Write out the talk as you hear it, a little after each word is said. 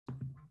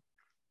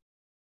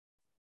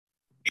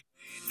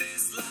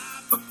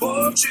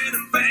fortune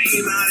and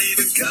fame. I'd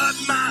even cut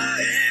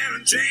my hair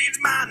and change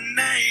my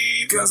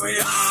name. Cause we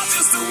all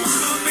just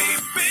wanna be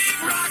big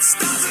rock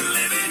stars and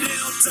live in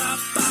hilltop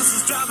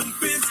houses driving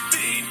 15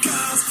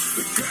 cars.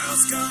 The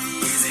girls come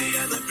easy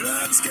and the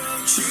drugs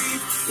come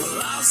cheap.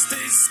 Well, I'll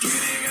stay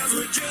skinny cause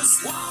we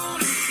just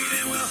won't eat.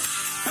 And we'll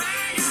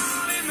hang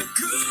out in the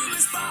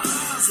coolest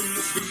bars in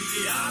the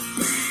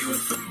VIP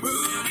with the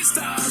movie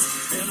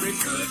stars. Every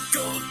good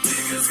gold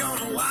digger's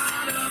gonna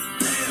wind up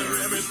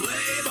there. Every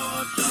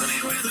playboy bunny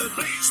with a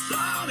bleached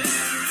blonde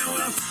hair. And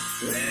well,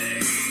 hey,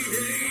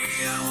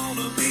 hey, I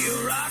wanna be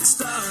a rock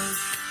star.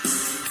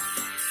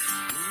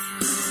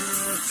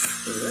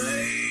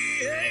 Hey,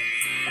 hey,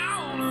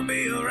 I wanna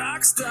be a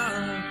rock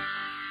star.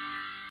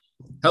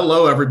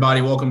 Hello,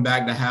 everybody. Welcome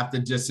back to Half the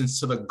Distance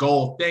to the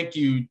Goal. Thank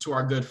you to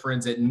our good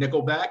friends at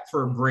Nickelback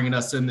for bringing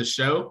us in the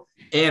show.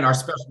 And our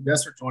special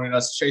guest for joining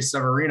us, Chase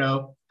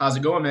Severino. How's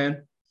it going,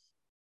 man?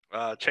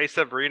 Chase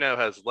Severino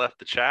has left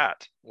the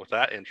chat with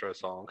that intro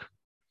song.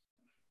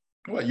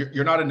 What,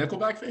 you're not a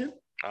Nickelback fan?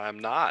 I'm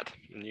not,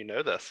 and you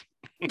know this.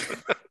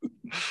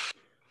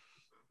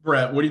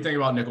 Brett, what do you think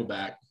about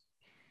Nickelback?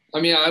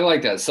 I mean, I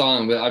like that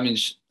song, but I mean,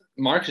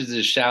 Marcus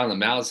is shouting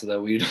them out so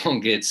that we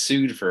don't get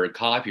sued for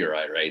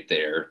copyright right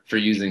there for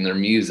using their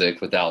music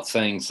without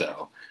saying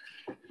so.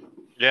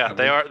 Yeah,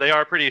 they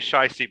are a pretty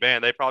shicey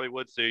band. They probably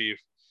would sue you.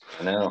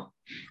 I know.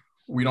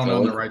 We don't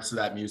own the rights to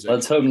that music.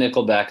 Let's hope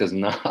Nickelback is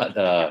not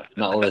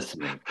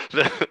listening.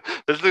 This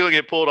is going to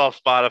get pulled off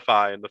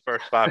Spotify in the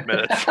first 5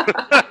 minutes.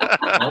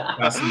 Nope,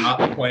 that's not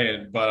the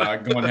plan. But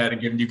going ahead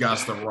and giving you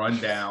guys the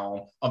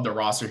rundown of the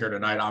roster here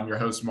tonight. I'm your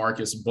host,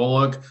 Marcus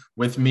Bullock.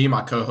 With me,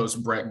 my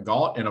co-host, Brett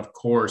Galt. And of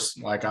course,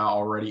 like I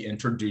already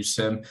introduced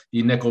him,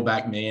 the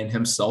Nickelback man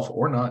himself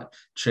or not,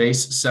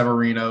 Chase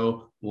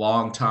Severino,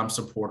 longtime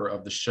supporter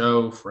of the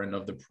show, friend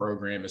of the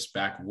program, is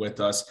back with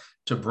us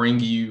to bring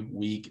you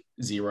week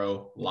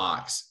 0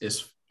 locks.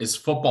 It's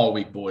football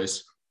week,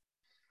 boys.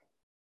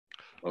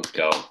 Let's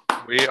go.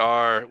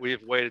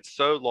 We've waited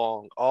so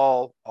long,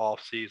 all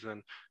off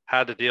season,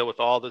 had to deal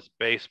with all this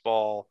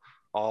baseball,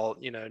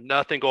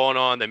 nothing going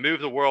on. They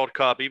moved the World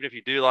Cup. Even if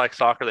you do like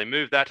soccer, they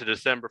moved that to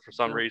December for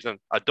some reason.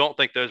 I don't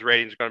think those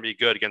ratings are going to be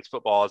good against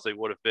football as they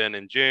would have been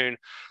in June.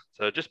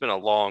 So it's just been a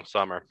long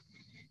summer.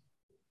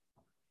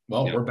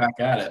 Well, we're back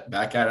at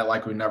it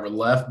like we never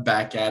left,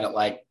 back at it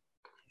like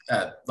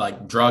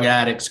drug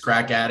addicts,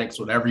 crack addicts,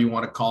 whatever you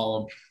want to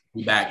call them.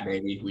 We back,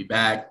 baby. We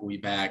back.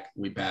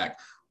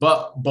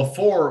 But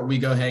before we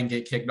go ahead and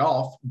get kicked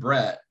off,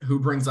 Brett, who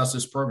brings us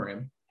this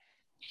program?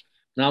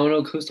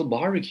 Nominal Coastal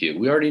Barbecue.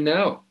 We already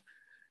know.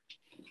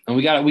 And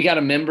we got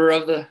a member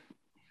of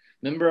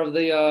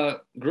the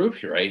group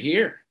here right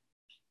here.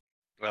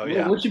 Oh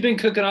yeah. What you been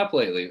cooking up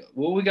lately?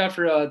 What we got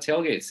for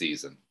tailgate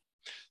season?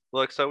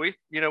 Look, so we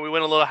went a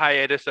little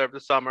hiatus over the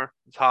summer.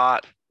 It's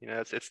hot.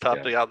 It's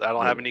tough to get out. I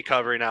don't have any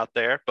covering out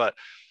there, but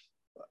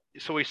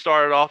so we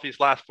started off these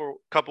last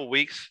couple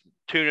weeks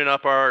tuning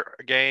up our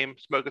game,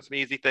 smoking some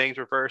easy things,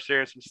 reverse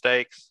searing some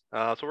steaks.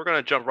 So we're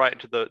going to jump right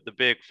into the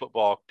big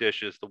football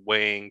dishes, the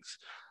wings,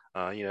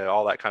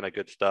 all that kind of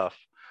good stuff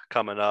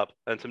coming up,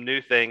 and some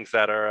new things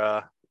that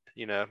are,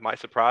 might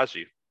surprise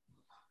you.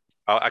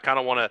 I kind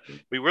of want to.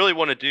 We really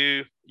want to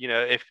do,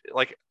 if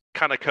like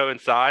kind of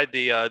coincide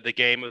the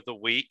game of the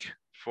week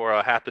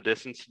for half the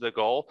distance to the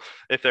goal.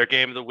 If their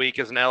game of the week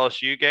is an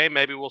LSU game,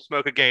 maybe we'll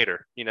smoke a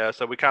gator,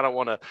 so we kind of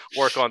want to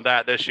work on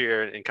that this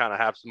year and kind of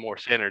have some more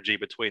synergy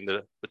between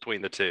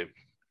the two.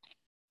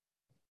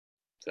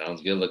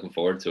 Sounds good. Looking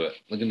forward to it.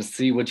 Looking to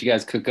see what you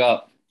guys cook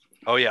up.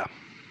 Oh yeah.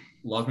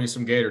 Love me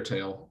some gator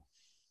tail.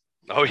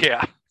 Oh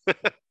yeah.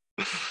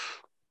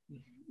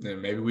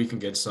 And maybe we can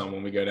get some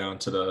when we go down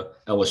to the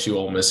LSU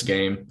Ole Miss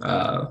game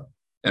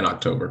in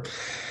October.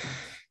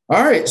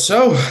 All right,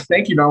 so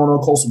thank you,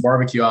 910 Coastal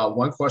Barbecue.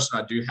 One question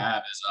I do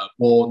have is,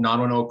 will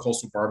 910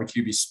 Coastal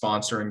Barbecue be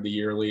sponsoring the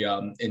yearly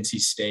NC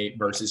State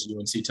versus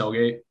UNC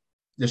tailgate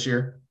this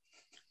year?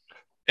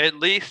 At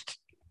least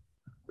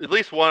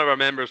one of our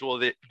members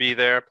will be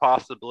there,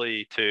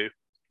 possibly two.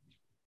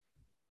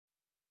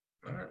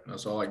 All right,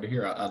 that's all I like to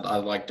hear. I'd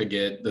like to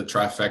get the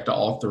trifecta,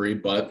 all three,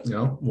 but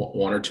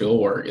one or two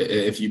will work.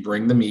 If you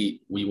bring the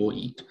meat, we will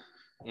eat.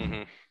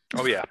 Mm-hmm.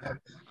 Oh yeah.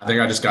 I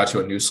think I just got you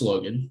a new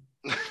slogan.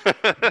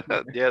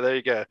 Yeah, there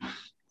you go.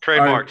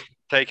 Trademark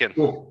taken.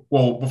 Cool.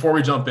 Well, before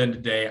we jump in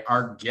today,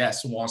 our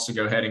guest wants to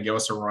go ahead and give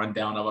us a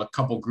rundown of a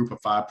couple group of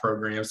 5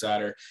 programs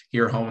that are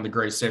here home in the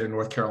great state of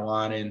North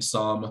Carolina and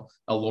some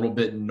a little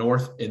bit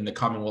north in the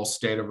Commonwealth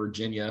state of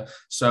Virginia.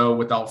 So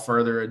without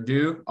further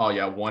ado,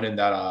 one in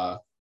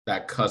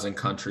that cousin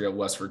country of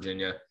West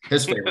Virginia,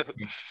 his favorite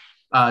team.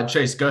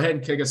 Chase, go ahead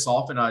and kick us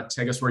off and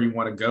take us where you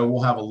want to go.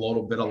 We'll have a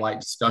little bit of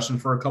light discussion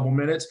for a couple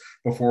minutes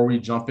before we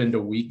jump into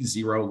week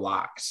 0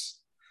 locks.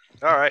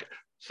 All right.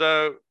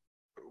 So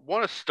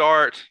want to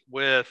start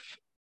with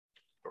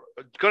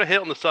going to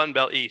hit on the Sun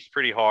Belt East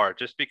pretty hard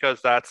just because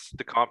that's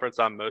the conference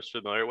I'm most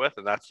familiar with,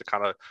 and that's the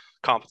kind of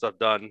conference I've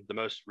done the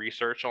most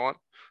research on.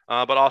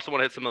 But also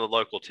want to hit some of the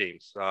local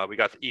teams. We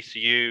got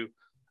ECU,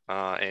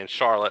 and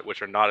Charlotte,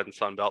 which are not in the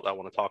Sun Belt, that I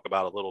want to talk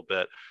about a little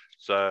bit.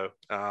 So,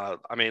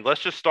 I mean,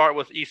 let's just start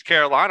with East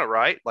Carolina,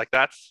 right? Like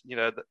that's,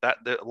 that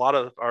a lot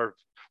of our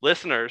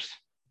listeners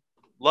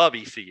love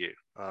ECU.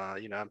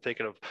 I'm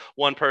thinking of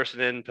one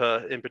person in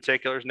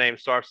particular. His name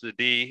starts with a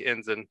D,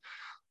 ends in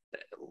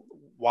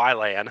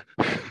Ylan.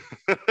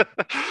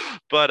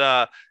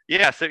 But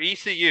so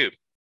ECU,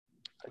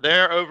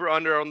 they're over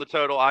under on the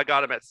total. I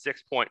got them at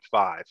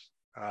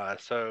 6.5.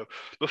 So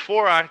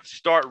before I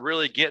start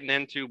really getting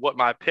into what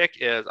my pick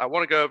is, I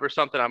want to go over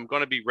something I'm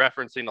going to be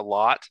referencing a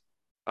lot.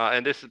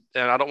 And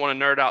I don't want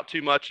to nerd out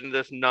too much into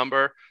this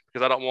number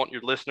because I don't want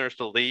your listeners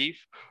to leave.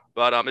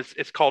 But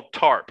it's called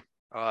TARP,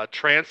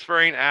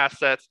 transferring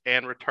assets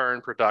and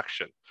return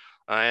production.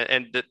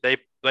 And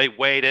they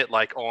weighed it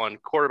like on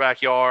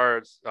quarterback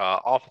yards,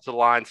 offensive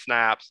line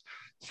snaps.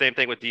 Same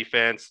thing with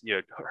defense,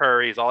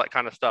 hurries, all that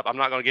kind of stuff. I'm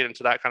not going to get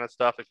into that kind of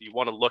stuff. If you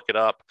want to look it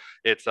up,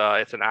 it's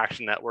an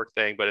Action Network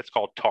thing, but it's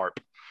called TARP.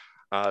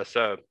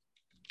 So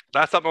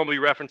that's something I'll be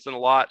referencing a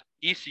lot.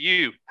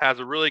 ECU has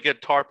a really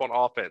good TARP on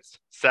offense,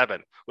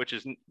 7, which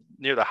is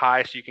near the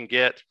highest you can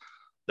get.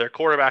 Their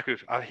quarterback,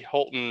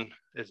 Holton,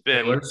 has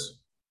been,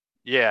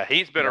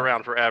 he's been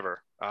around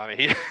forever. I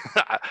mean,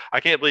 I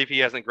can't believe he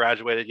hasn't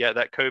graduated yet.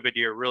 That COVID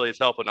year really is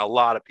helping a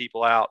lot of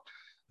people out.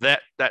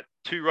 That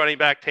 2 running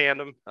back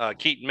tandem,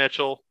 Keaton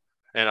Mitchell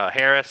and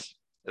Harris,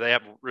 they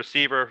have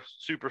receiver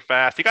super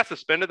fast. He got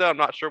suspended though. I'm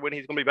not sure when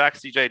he's going to be back.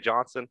 CJ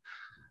Johnson.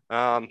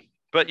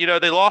 But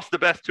they lost the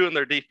best 2 in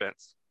their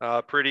defense.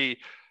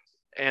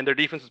 And their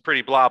defense is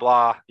pretty blah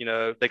blah.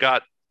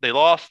 They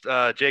lost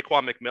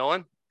Jaquan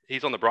McMillan.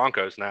 He's on the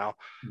Broncos now.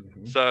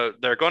 Mm-hmm. So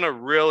they're going to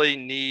really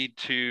need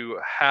to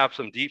have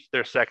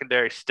their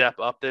secondary step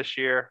up this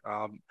year.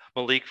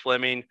 Malik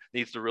Fleming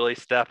needs to really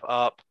step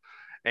up.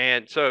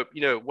 And so,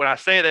 when I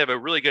say they have a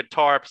really good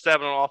TARP,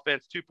 7 on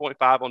offense,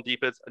 2.5 on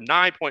defense, a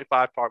 9.5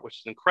 TARP, which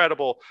is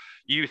incredible,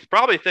 you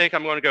probably think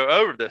I'm going to go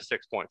over this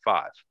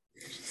 6.5.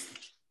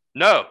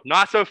 No,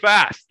 not so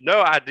fast.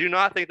 No, I do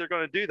not think they're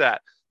going to do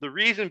that. The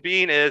reason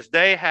being is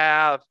they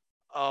have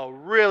a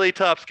really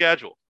tough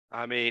schedule.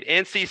 I mean,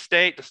 NC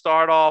State to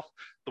start off,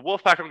 the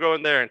Wolfpack will go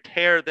in there and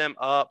tear them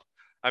up.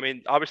 I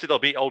mean, obviously they'll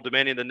beat Old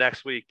Dominion the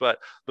next week, but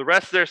the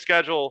rest of their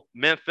schedule,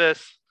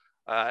 Memphis,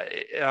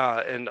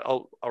 and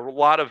a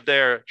lot of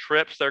their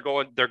trips, they're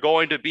going to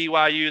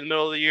BYU in the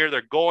middle of the year.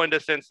 They're going to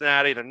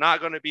Cincinnati. They're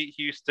not going to beat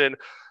Houston.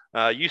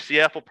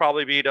 UCF will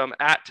probably beat them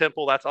at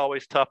Temple. That's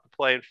always tough to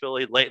play in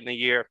Philly late in the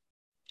year.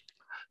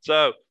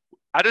 So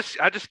I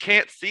just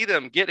can't see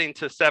them getting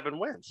to 7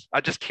 wins.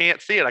 I just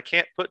can't see it. I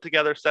can't put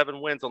together 7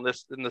 wins in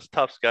this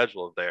tough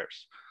schedule of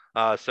theirs.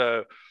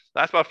 So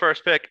that's my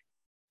first pick.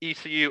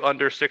 ECU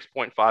under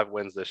 6.5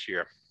 wins this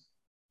year.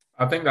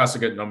 I think that's a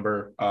good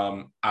number.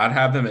 I'd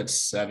have them at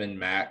 7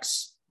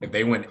 max. If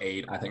they win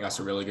 8, I think that's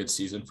a really good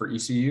season for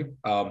ECU.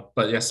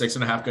 But yeah,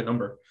 6.5, good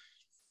number.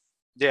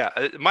 Yeah,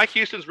 Mike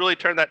Houston's really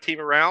turned that team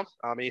around.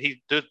 I mean,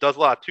 he does a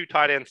lot of 2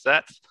 tight end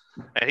sets,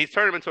 and he's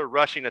turned them into a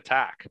rushing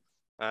attack.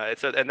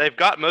 And they've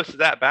got most of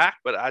that back,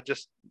 but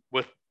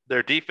with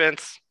their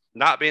defense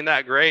not being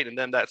that great and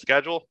then that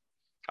schedule,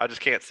 I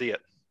just can't see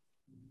it.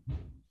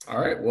 All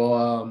right.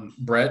 Well,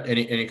 Brett,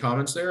 any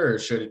comments there, or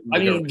should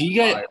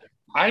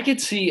I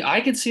could see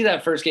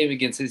that first game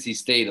against NC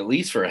State at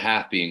least for a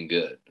half being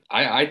good.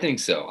 I think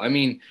so. I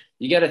mean,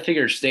 you got to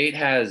figure State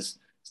has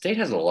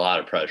a lot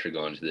of pressure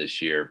going to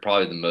this year,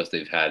 probably the most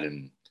they've had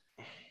in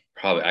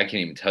I can't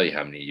even tell you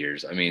how many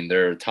years. I mean,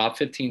 they're a top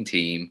 15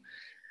 team.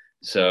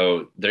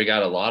 So they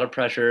got a lot of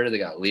pressure. They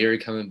got Leary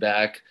coming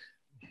back,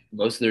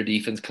 most of their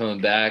defense coming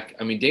back.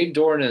 I mean, Dave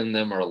Doran and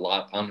them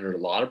are under a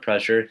lot of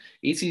pressure.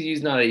 ECU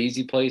is not an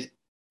easy place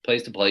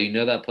to play.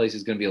 That place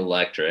is going to be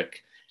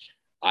electric.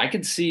 I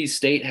could see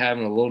State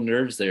having a little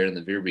nerves there in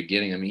the very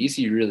beginning. I mean,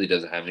 ECU really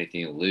doesn't have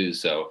anything to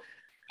lose. So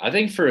I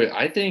think for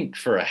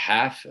a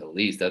half at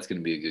least, that's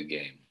going to be a good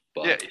game.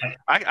 But yeah,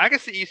 I can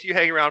see ECU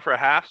hanging around for a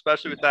half,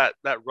 especially with that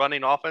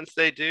running offense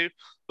they do.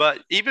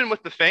 But even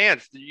with the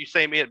fans, you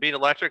say me it being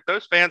electric,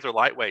 those fans are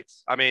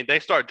lightweights. I mean, they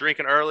start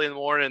drinking early in the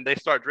morning. They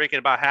start drinking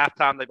about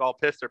halftime. They've all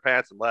pissed their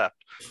pants and left.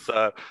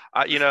 So,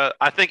 I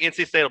think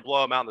NC State will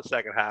blow them out in the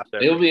second half.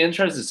 It'll be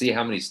interesting to see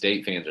how many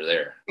State fans are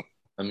there.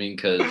 I mean,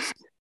 because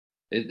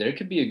there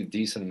could be a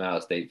decent amount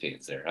of State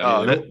fans there.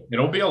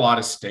 It'll be a lot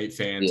of State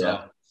fans.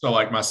 Yeah. So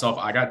like myself,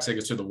 I got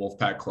tickets to the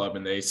Wolfpack Club,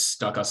 and they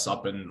stuck us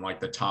up in like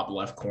the top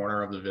left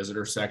corner of the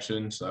visitor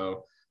section.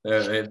 So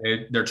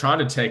they're trying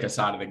to take us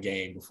out of the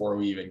game before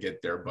we even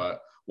get there. But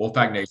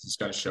Wolfpack Nation's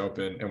going to show up,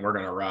 and we're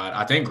going to ride.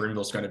 I think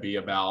Greenville's going to be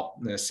about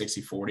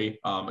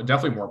 60-40.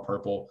 Definitely more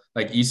purple.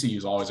 Like ECU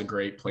is always a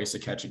great place to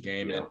catch a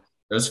game. Yeah. And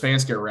those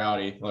fans get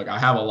rowdy. Like, I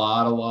have a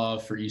lot of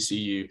love for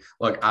ECU.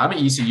 Like, I'm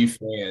an ECU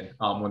fan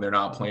when they're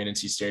not playing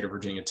NC State or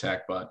Virginia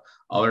Tech. But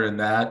other than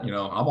that, I'm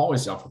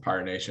always down for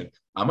Pirate Nation.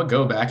 I'm going to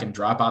go back and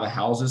drop out of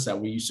houses that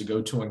we used to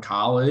go to in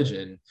college,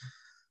 and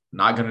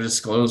not going to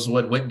disclose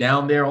what went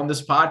down there on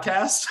this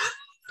podcast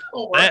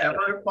or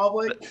ever in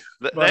public.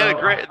 They had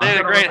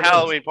a great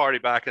Halloween party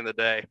back in the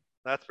day.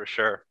 That's for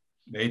sure.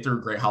 They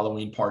threw great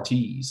Halloween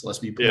parties. Let's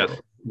be plural.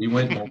 We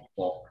went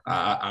multiple.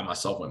 I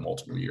myself went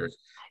multiple years.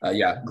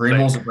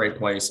 Greenville's a great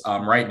place.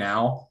 Right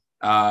now,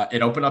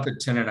 it opened up at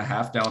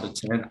 10.5 down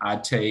to 10.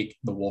 I'd take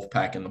the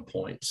Wolfpack in the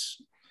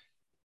points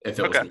if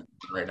it was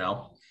right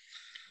now.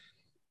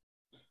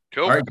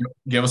 Cool. All right,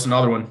 give us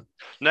another one.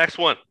 Next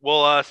one,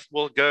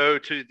 we'll go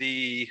to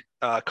the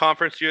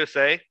Conference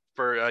USA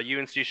for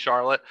UNC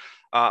Charlotte.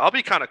 I'll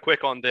be kind of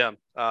quick on them,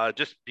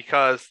 just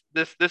because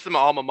this is my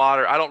alma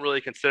mater. I don't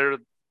really consider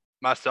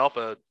myself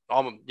a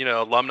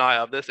alumni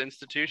of this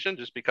institution,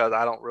 just because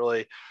I don't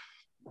really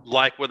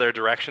like where their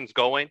direction's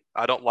going.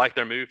 I don't like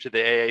their move to the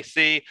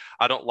AAC.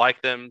 I don't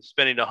like them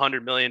spending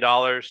 $100 million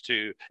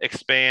to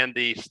expand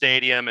the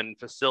stadium and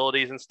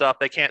facilities and stuff.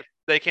 They can't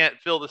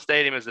fill the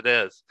stadium as it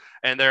is,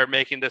 and they're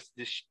making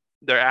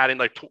they're adding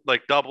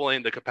like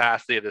doubling the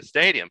capacity of the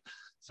stadium.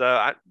 So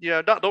I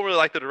don't really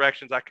like the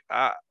directions.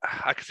 I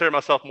consider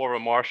myself more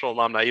of a Marshall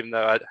alumni, even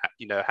though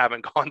I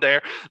haven't gone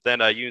there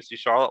than UNC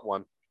Charlotte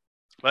one.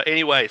 But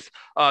anyways,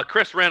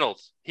 Chris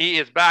Reynolds, he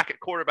is back at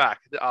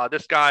quarterback.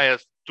 This guy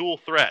is dual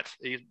threat.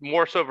 He's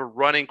more so of a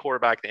running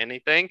quarterback than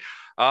anything.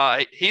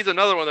 He's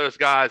another one of those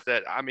guys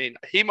that,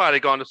 he might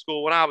have gone to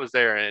school when I was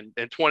there in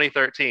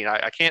 2013.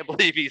 I can't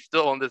believe he's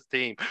still on this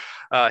team.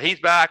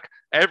 He's back.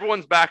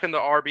 Everyone's back in the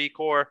RB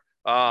core.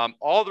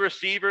 All the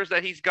receivers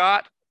that he's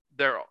got,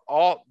 they're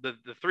all the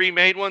three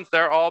main ones.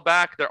 They're all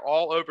back. They're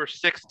all over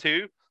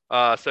 6'2".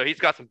 So he's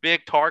got some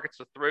big targets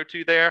to throw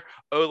to there.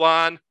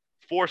 O-line,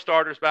 4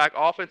 starters back.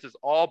 Offense is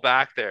all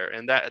back there.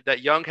 And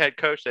that young head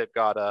coach they've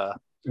got,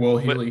 Will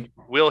Healy.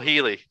 Will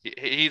Healy.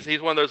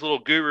 He's one of those little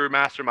guru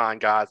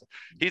mastermind guys.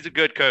 He's a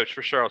good coach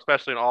for sure,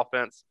 especially in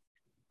offense.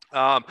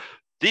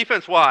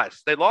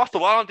 Defense-wise, they lost a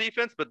lot on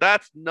defense, but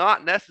that's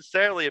not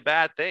necessarily a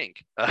bad thing.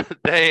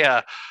 They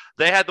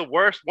had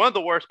one of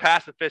the worst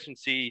pass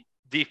efficiency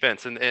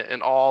defense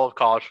in all of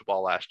college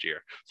football last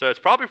year. So it's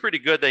probably pretty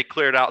good they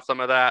cleared out some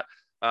of that.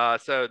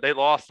 So they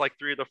lost like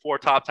 3 of the 4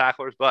 top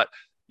tacklers, but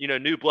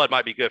new blood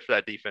might be good for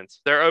that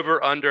defense. Their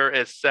over-under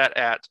is set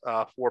at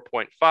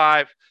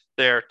 4.5.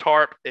 Their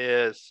TARP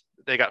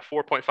they got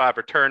 4.5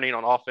 returning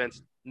on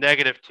offense,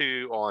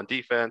 -2 on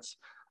defense.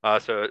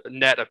 So a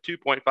net of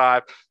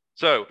 2.5.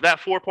 So that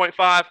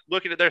 4.5,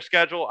 looking at their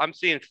schedule, I'm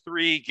seeing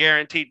 3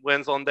 guaranteed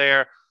wins on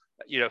there.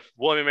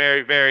 William &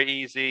 Mary, very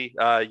easy.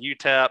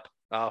 UTEP,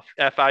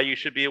 FIU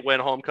should be a win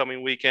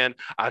homecoming weekend.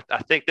 I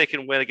think they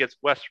can win against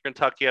Western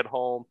Kentucky at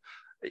home.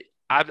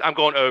 I'm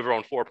going over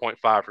on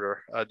 4.5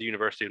 for the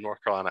University of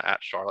North Carolina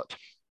at Charlotte.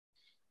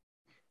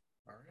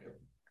 All right.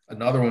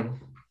 Another one.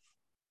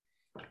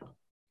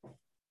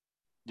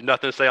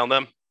 Nothing to say on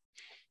them?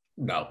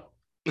 No.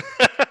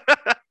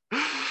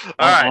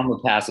 All right. I'm going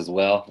to pass as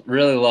well.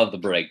 Really love the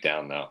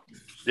breakdown, though.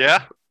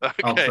 Yeah?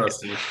 Okay. I'll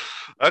trust you.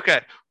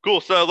 Okay,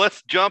 cool. So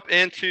let's jump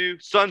into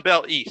Sun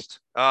Belt East.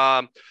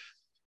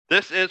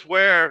 This is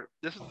going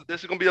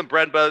to be the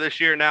bread and butter this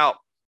year. Now,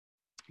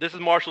 this is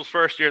Marshall's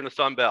first year in the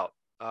Sun Belt.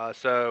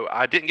 So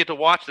I didn't get to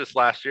watch this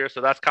last year,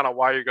 so that's kind of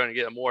why you're going to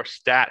get a more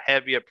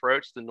stat-heavy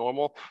approach than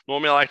normal.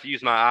 Normally, I like to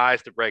use my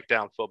eyes to break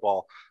down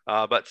football.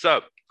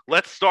 So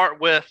let's start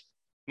with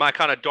my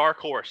kind of dark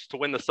horse to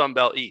win the Sun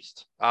Belt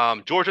East,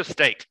 Georgia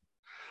State.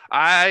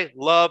 I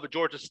love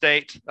Georgia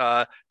State.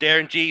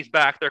 Darren G's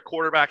back, their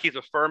quarterback. He's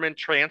a Furman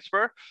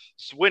transfer.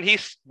 So when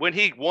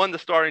he won the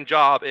starting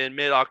job in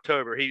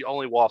mid-October, he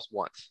only lost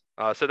once.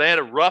 So they had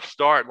a rough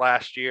start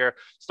last year.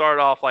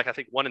 Started off like I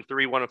think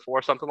 1-3,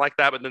 1-4, something like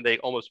that, but then they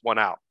almost won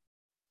out.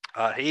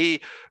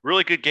 He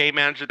really good game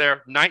manager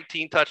there.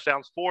 19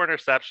 touchdowns, 4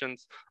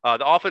 interceptions.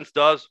 The offense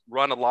does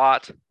run a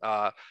lot.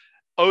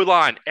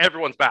 O-line,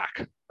 everyone's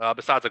back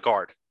besides a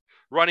guard.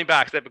 Running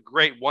backs, they have a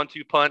great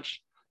 1-2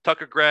 punch.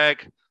 Tucker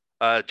Gregg,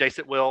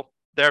 Jason Will,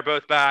 they're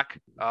both back.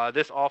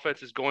 This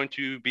offense is going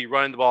to be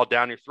running the ball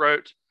down your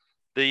throat.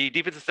 The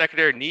defensive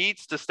secondary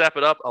needs to step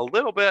it up a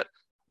little bit,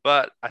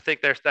 but I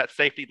think there's that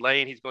safety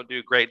lane. He's going to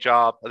do a great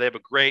job. They have a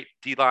great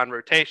D-line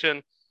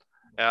rotation,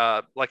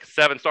 like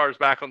 7 starters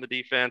back on the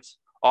defense.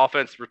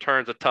 Offense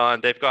returns a ton.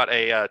 They've got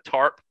a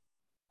TARP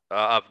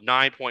of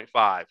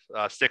 9.5,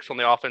 6 on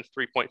the offense,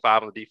 3.5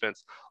 on the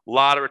defense. A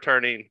lot of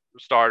returning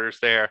starters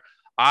there.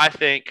 I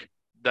think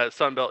that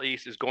Sun Belt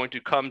East is going to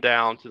come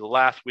down to the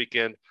last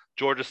weekend,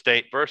 Georgia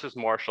State versus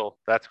Marshall.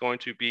 That's going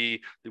to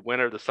be the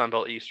winner of the Sun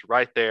Belt East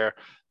right there.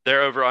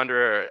 They're over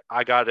under.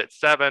 I got it at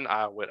 7.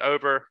 I went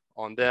over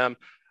on them.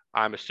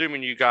 I'm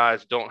assuming you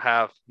guys don't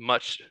have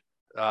much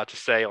to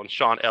say on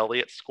Sean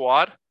Elliott's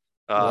squad.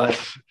 The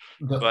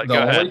only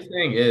only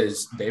thing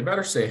is they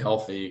better stay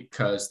healthy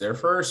because their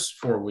first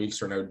 4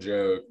 weeks are no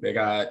joke. They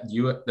got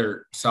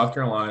their South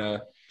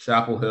Carolina,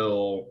 Chapel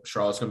Hill,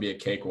 Charlotte's going to be a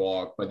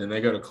cakewalk, but then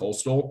they go to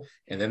Coastal,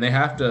 and then they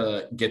have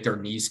to get their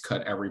knees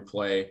cut every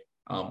play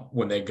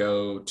when they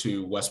go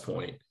to West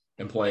Point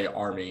and play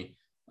Army.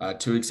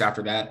 2 weeks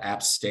after that,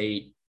 App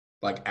State,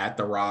 like at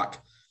the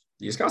Rock.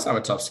 These guys have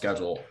a tough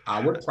schedule.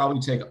 I would probably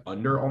take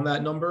under on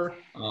that number,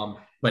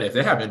 but if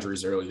they have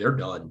injuries early, they're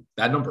done.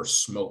 That number's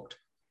smoked.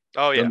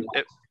 Oh, yeah.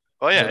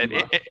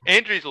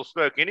 Injuries will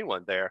smoke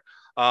anyone there.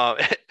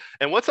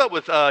 And what's up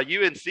with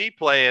UNC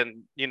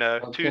playing,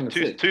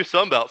 two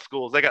Sun Belt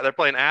schools? They're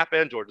playing App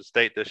and Georgia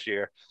State this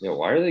year. Yeah,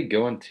 why are they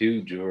going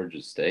to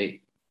Georgia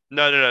State?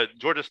 No.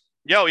 Georgia.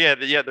 Yeah.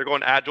 They're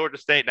going at Georgia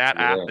State and at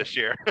App this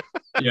year.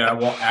 Yeah,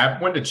 well,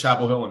 App went to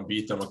Chapel Hill and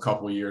beat them a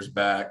couple years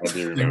back.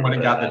 They went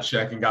and got the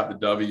check and got the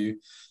W.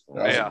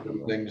 That was a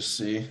good thing to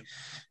see.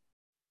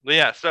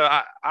 Yeah, so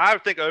I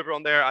think over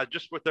on there,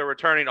 just with their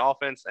returning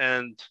offense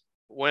and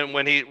when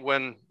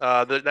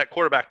that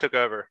quarterback took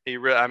over, he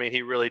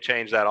really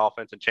changed that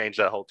offense and changed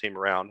that whole team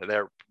around, and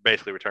they're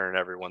basically returning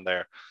everyone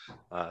there.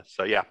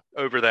 So yeah,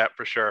 over that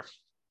for sure.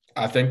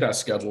 I think that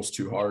schedule's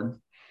too hard.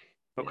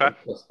 Okay.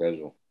 Yeah,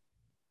 schedule.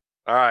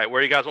 All right,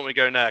 where do you guys want me to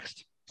go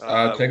next?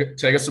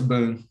 Take us to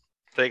Boone.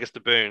 Take us to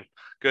Boone.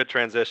 Good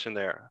transition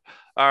there.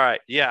 All right,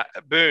 yeah,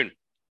 Boone.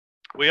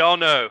 We all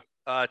know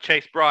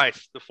Chase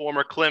Bryce, the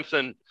former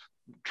Clemson,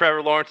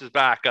 Trevor Lawrence's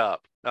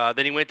backup.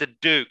 Then he went to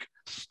Duke,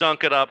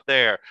 stunk it up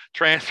there,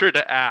 transferred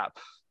to App,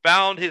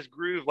 found his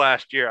groove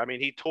last year. I mean,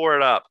 he tore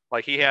it up.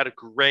 Like, he had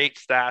great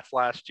stats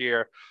last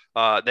year.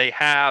 They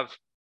have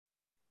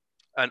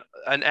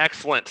an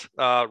excellent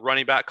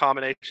running back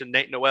combination,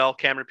 Nate Noel,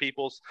 Cameron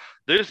Peoples.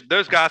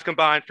 Those guys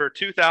combined for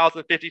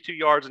 2,052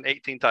 yards and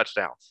 18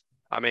 touchdowns.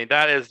 I mean,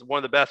 that is one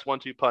of the best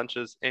 1-2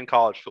 punches in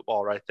college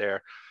football right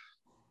there.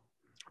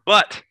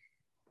 But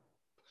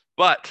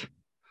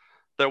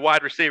their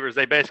wide receivers,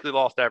 they basically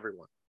lost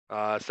everyone.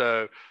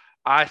 So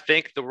I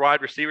think the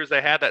wide receivers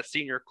they had, that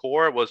senior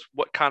core, was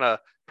what kind of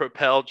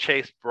propelled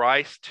Chase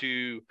Bryce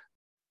to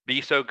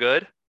be so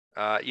good.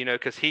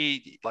 Because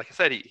he, like I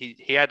said,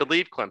 he had to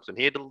leave Clemson.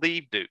 He had to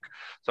leave Duke.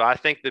 So I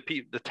think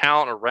the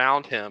talent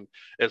around him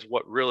is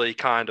what really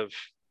kind of,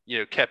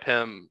 kept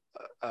him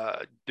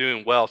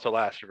doing well till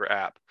last year for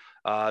App.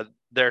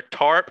 Their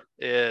TARP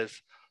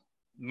is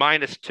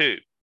 -2.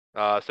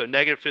 So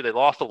 -2. They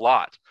lost a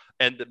lot.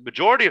 And the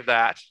majority of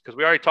that, because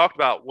we already talked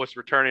about what's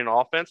returning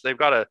on offense, they've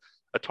got a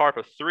TARP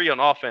of 3 on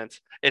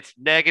offense. It's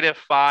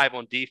 -5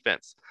 on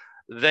defense.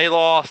 They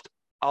lost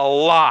a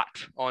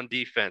lot on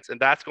defense, and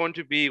that's going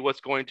to be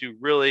what's going to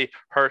really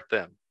hurt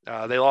them.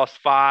 They lost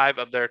 5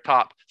 of their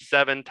top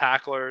 7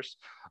 tacklers.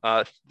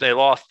 They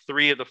lost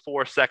 3 of the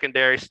 4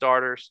 secondary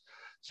starters.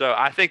 So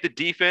I think the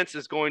defense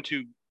is going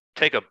to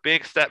take a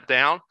big step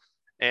down,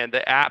 and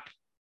the App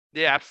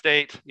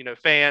State,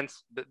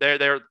 fans,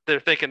 they're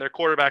thinking their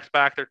quarterback's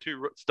back, their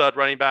 2 stud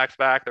running backs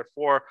back, their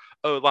 4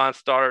 O-line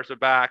starters are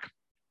back.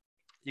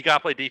 You got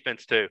to play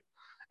defense too,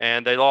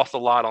 and they lost a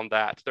lot on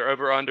that. Their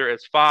over/under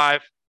is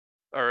 5.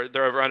 Or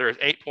their over/under is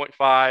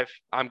 8.5.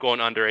 I'm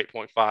going under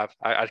 8.5.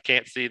 I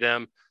can't see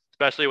them,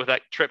 especially with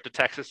that trip to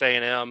Texas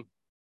A&M.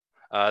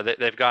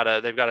 They've got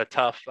a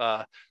tough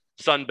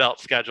Sun Belt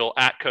schedule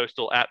at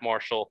Coastal, at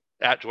Marshall,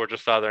 at Georgia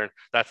Southern.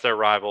 That's their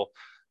rival.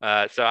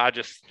 So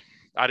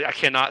I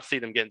cannot see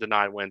them getting to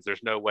 9 wins.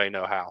 There's no way,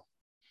 no how.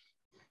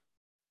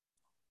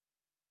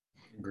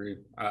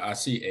 Agreed. I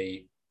see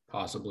 8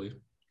 possibly.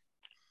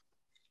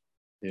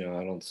 Yeah,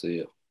 I don't see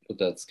it with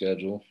that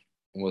schedule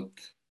with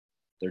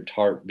their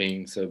TARP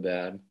being so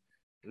bad.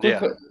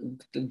 The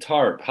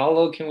TARP, how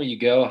low can you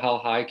go? How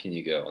high can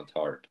you go on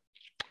TARP?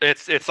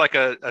 It's like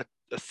a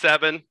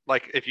 7.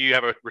 Like, if you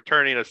have a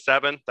returning of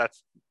 7,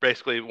 that's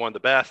basically one of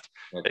the best.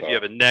 Okay. If you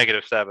have a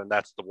 -7,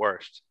 that's the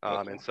worst.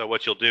 Okay. And so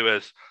what you'll do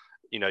is,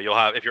 you'll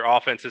have, if your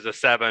offense is a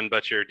 7,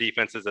 but your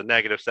defense is a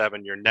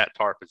 -7, your net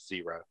TARP is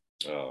 0.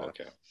 Oh,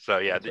 okay. So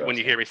yeah, when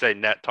you hear me say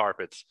net TARP,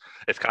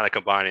 it's kind of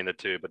combining the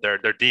two, but their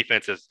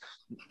defense is,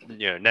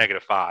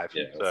 -5.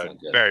 Yeah, so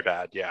very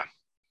bad. Yeah.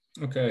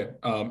 Okay.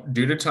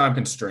 Due to time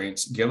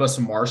constraints, give us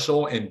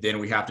Marshall, and then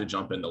we have to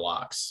jump into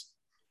locks.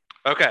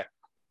 Okay.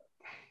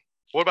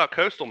 What about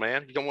Coastal,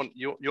 man? You want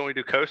to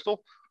do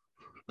Coastal?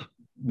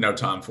 No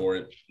time for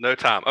it. No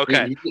time.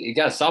 Okay. You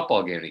got a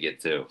softball game to get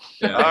to.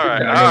 Yeah. All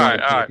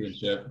right.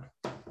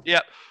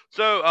 Yep.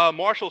 So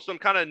Marshall, some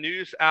kind of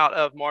news out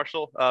of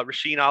Marshall.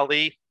 Rasheen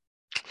Ali,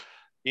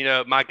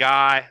 my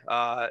guy.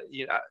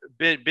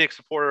 Big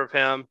supporter of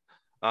him.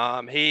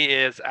 He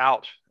is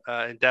out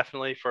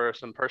indefinitely for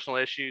some personal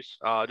issues.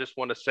 Just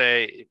want to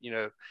say,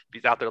 if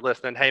he's out there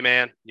listening, hey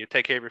man,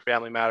 take care of your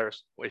family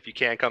matters. If you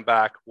can come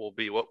back, we'll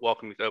be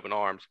welcome with open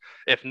arms.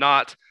 If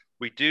not,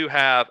 we do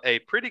have a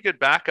pretty good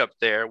backup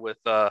there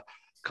with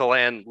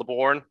Kalan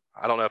LeBourne.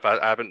 I don't know if I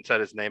haven't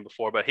said his name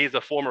before, but he's a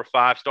former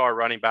 5-star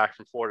running back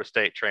from Florida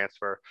State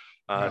transfer.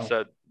 Wow.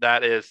 So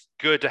that is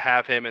good to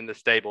have him in the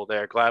stable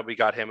there. Glad we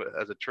got him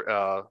as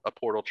a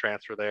portal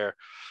transfer there.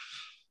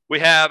 We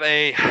have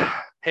a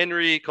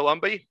Henry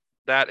Colombi.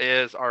 That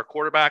is our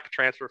quarterback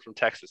transfer from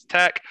Texas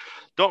Tech.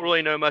 Don't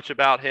really know much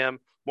about him.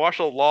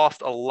 Marshall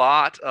lost a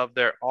lot of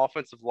their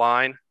offensive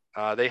line.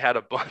 They had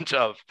a bunch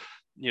of,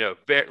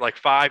 like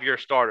 5-year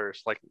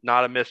starters, like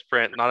not a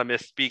misprint, not a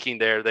misspeaking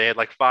there. They had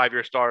like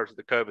 5-year starters with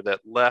the COVID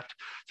that left.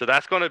 So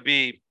that's going to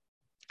be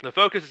the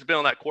focus has been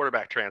on that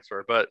quarterback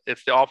transfer, but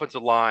it's the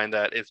offensive line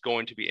that is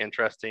going to be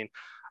interesting.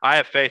 I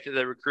have faith that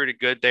they recruited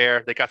good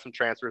there. They got some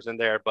transfers in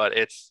there, but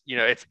it's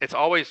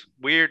always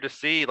weird to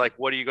see, like,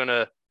 what are you going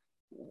to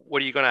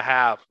what are you going to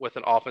have with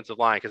an offensive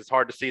line? Because it's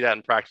hard to see that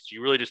in practice.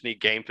 You really just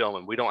need game film,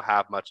 and we don't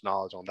have much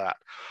knowledge on that.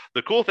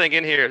 The cool thing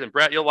in here, and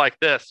Brett, you'll like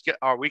this.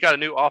 We got a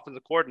new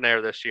offensive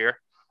coordinator this year.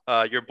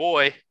 Your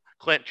boy,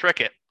 Clint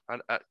Trickett.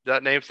 Does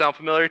that name sound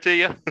familiar to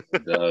you?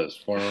 It does.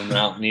 Former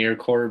Mountaineer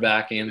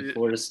quarterback and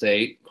Florida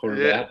State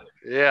quarterback.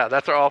 Yeah,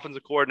 that's our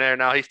offensive coordinator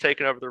now. He's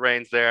taken over the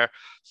reins there.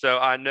 So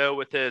I know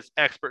with his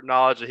expert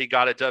knowledge that he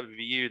got at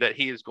WVU that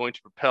he is going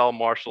to propel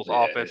Marshall's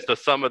offense to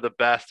some of the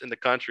best in the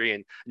country.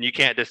 And you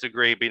can't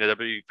disagree being a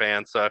WVU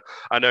fan. So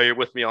I know you're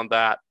with me on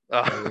that.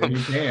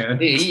 You can.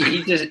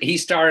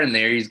 He's starting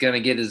there. He's going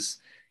to get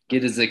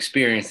his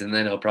experience, and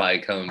then he'll probably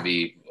come and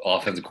be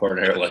offensive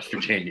coordinator at West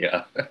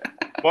Virginia.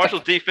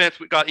 Marshall's defense,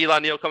 we got Eli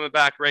Neal coming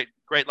back, great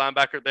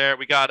linebacker there.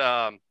 We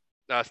got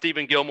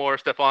Stephen Gilmore,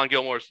 Stephon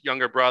Gilmore's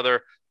younger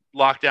brother,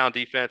 lockdown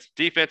defense.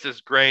 Defense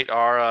is great.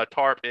 Our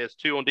TARP is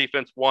 2 on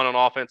defense, 1 on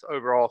offense,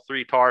 overall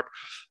 3 TARP,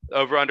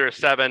 over under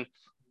 7.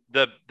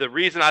 The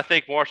reason I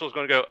think Marshall's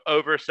going to go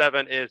over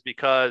 7 is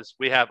because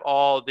we have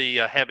all the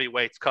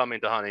heavyweights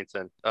coming to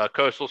Huntington.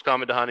 Coastal's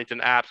coming to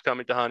Huntington, App's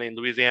coming to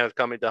Huntington, Louisiana's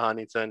coming to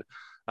Huntington.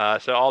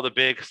 So all the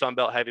big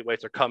Sunbelt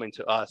heavyweights are coming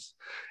to us,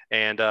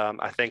 and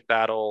I think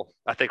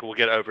we'll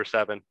get over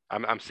 7.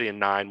 I'm seeing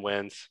 9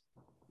 wins.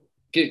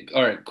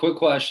 All right, quick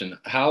question: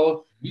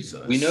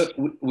 Jesus.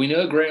 we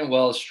know Grant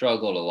Wells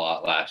struggled a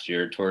lot last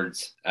year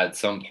at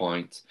some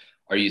points.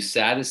 Are you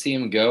sad to see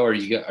him go? Or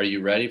are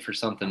you ready for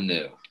something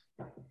new?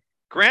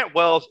 Grant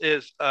Wells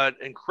is an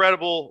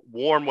incredible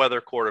warm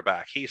weather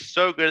quarterback. He's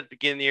so good at the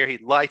beginning of the year; he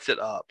lights it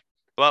up.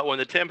 But when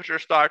the temperature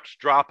starts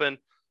dropping,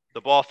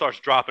 the ball starts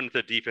dropping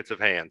into defensive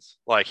hands.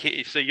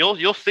 So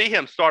you'll see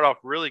him start off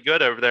really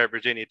good over there at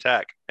Virginia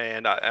Tech.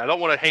 And I don't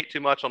want to hate too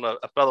much on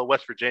a fellow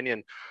West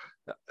Virginian,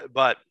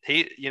 but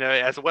he,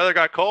 as the weather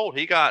got cold,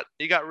 he got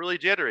really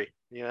jittery.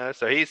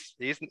 So he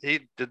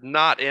did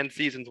not end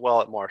seasons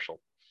well at Marshall.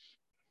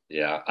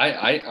 Yeah,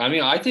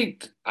 I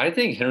think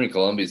Henry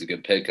Columbia is a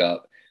good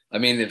pickup. I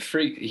mean,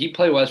 he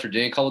played West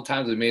Virginia a couple of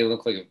times. It made it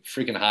look like a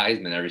freaking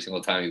Heisman every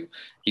single time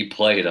he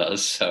played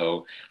us.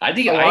 So I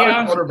think a lot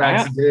of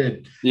quarterbacks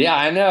did. Yeah,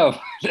 I know.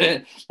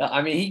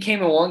 I mean, he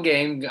came in one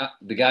game.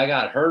 The guy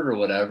got hurt or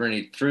whatever, and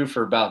he threw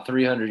for about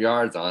 300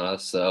 yards on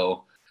us.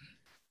 So,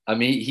 I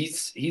mean,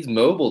 he's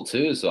mobile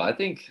too. So I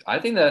think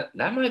that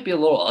might be a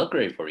little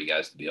upgrade for you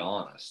guys, to be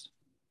honest.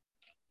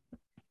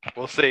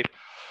 We'll see.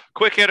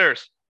 Quick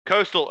hitters: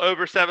 Coastal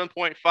over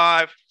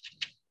 7.5,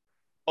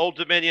 Old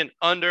Dominion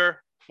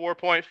under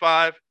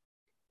 4.5,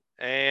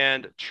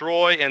 and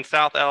Troy and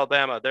South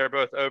Alabama, they're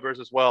both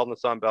overs as well in the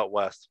Sun Belt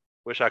West.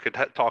 Wish I could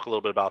talk a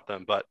little bit about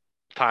them, but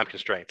time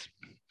constraints.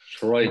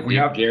 Troy,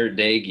 Jared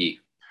Dagey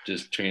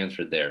just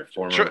transferred there.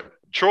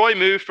 Troy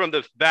moved from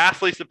the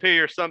vastly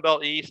superior Sun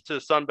Belt East to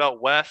Sun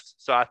Belt West,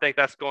 so I think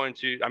that's going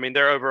to – I mean,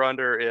 their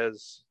over-under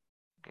is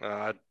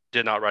I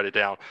did not write it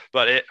down,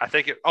 but it's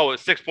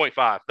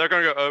 6.5. They're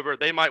going to go over.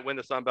 They might win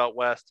the Sun Belt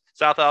West.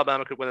 South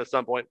Alabama could win the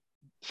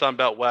Sun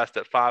Belt West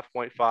at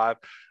 5.5.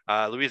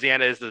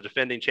 Louisiana is the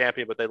defending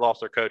champion, but they lost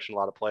their coach and a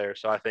lot of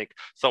players. So I think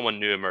someone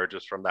new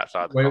emerges from that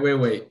side. Wait.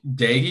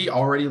 Dagey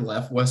already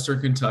left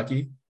Western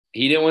Kentucky?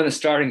 He didn't win the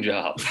starting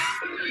job.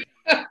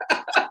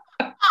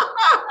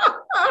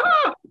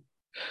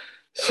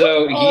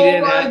 So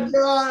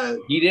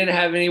he didn't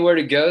have anywhere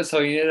to go,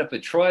 so he ended up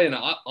at Troy. And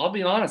I'll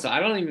be honest, I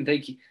don't know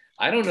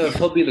if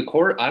he'll be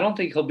I don't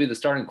think he'll be the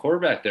starting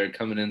quarterback there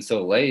coming in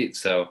so late.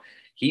 So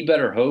he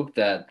better hope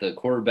that the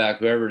quarterback,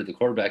 whoever the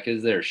quarterback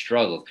is there,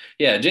 struggles.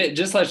 Yeah,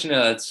 just let you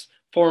know, that's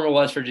former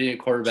West Virginia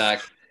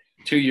quarterback,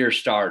 2-year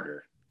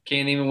starter.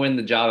 Can't even win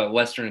the job at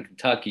Western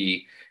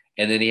Kentucky,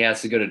 and then he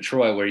has to go to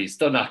Troy where he's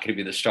still not going to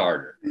be the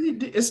starter.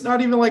 It's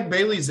not even like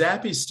Bailey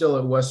Zappe's still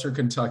at Western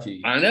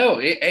Kentucky. I know.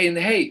 And,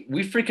 hey,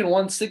 we freaking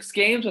won 6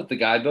 games with the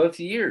guy both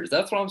years.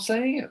 That's what I'm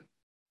saying.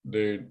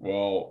 Dude,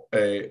 well,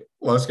 hey,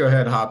 let's go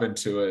ahead and hop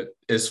into it.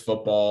 It's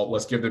football.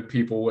 Let's give the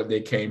people what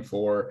they came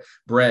for.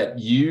 Brett,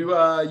 you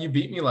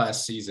beat me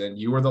last season.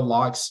 You were the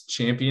Locks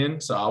champion,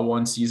 so I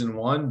won season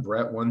 1.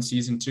 Brett won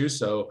season 2.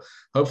 So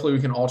hopefully we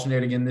can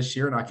alternate again this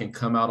year, and I can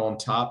come out on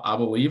top. I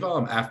believe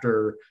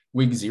after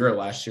week 0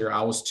 last year,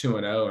 I was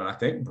 2-0, and I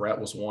think Brett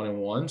was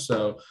 1-1.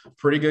 So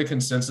pretty good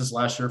consensus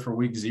last year for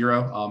week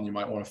 0. You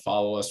might want to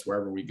follow us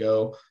wherever we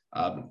go.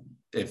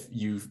 If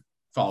you've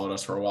followed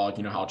us for a while,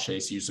 you know how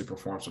Chase usually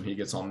performs when he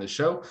gets on this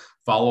show.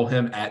 Follow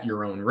him at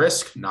your own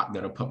risk. Not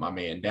going to put my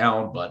man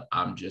down, but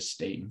I'm just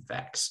stating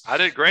facts. I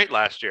did great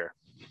last year.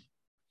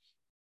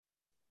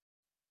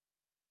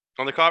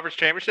 On the conference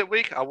championship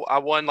week, I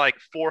won like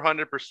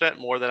 400%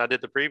 more than I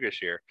did the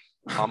previous year.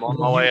 I'm on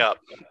my way up.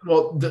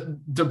 Well,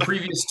 the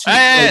previous 2.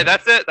 Hey,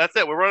 that's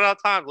it. We're running out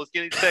of time. Let's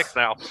get these picks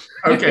now.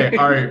 Okay.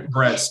 All right,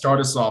 Brett, start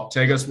us off.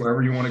 Take us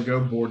wherever you want to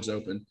go. Board's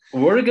open.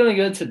 We're going to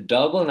go to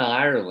Dublin,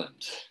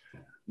 Ireland.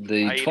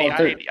 The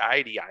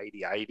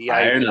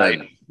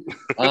Ireland.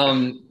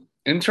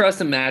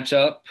 Interesting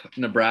matchup.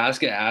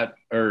 Nebraska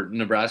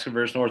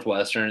versus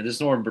Northwestern.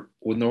 This is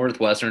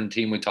Northwestern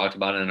team we talked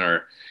about in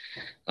our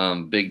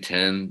Big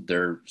Ten,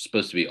 they're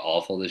supposed to be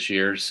awful this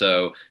year.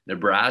 So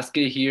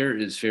Nebraska here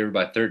is favored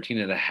by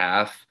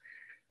 13.5.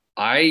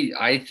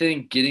 I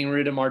think getting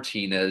rid of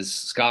Martinez,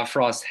 Scott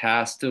Frost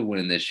has to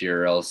win this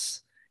year, or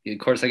else, of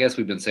course, I guess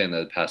we've been saying that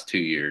the past 2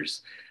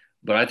 years,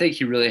 but I think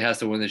he really has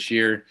to win this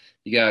year.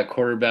 You got a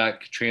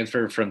quarterback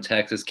transfer from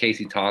Texas,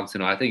 Casey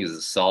Thompson, who I think is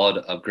a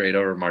solid upgrade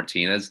over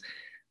Martinez.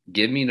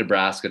 Give me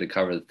Nebraska to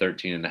cover the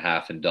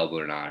 13.5 in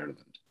Dublin, Ireland.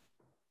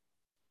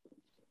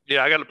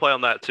 Yeah, I got to play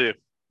on that too,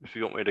 if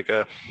you want me to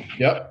go.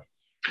 Yep.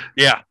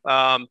 Yeah.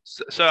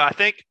 So I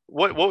think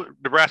what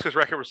Nebraska's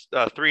record was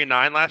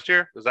 3-9 last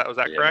year. Was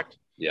that correct?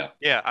 Yeah.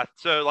 Yeah.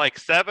 So like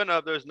 7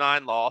 of those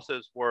 9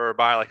 losses were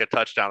by like a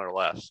touchdown or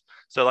less.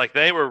 So like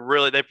they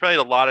played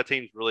a lot of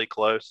teams really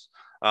close.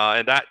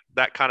 And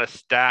that kind of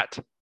stat,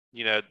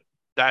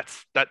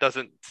 that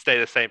doesn't stay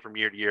the same from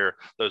year to year.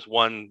 Those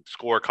one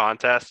score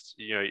contests,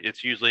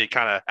 it's usually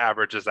kind of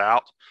averages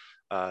out.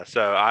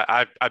 So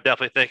I'm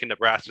definitely thinking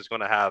Nebraska's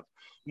going to have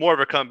more of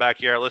a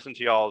comeback year. I listened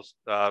to y'all's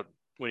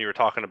when you were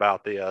talking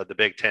about the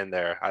Big Ten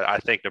there. I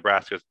think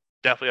Nebraska's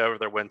definitely over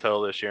their win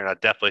total this year, and I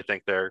definitely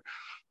think they're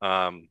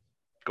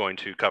going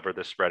to cover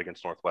this spread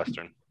against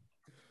Northwestern.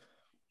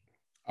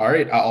 All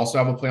right. I also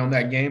have a play on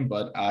that game,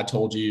 but I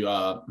told you,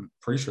 I'm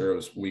pretty sure it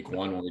was week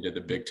 1 when we did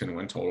the Big Ten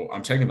win total.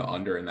 I'm taking the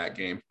under in that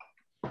game.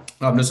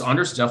 This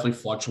under's definitely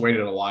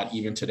fluctuated a lot.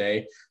 Even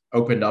today,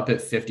 opened up at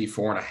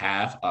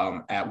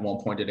 54.5. At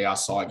one point today, I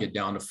saw it get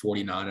down to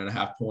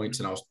 49.5 points,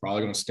 and I was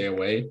probably going to stay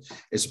away.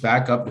 It's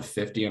back up to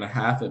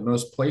 50.5 at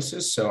most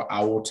places, so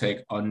I will take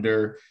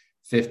under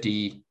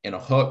 50 in a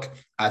hook.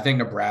 I think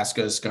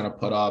Nebraska is going to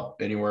put up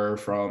anywhere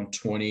from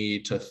 20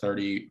 to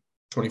 30,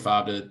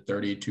 25 to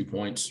 32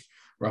 points.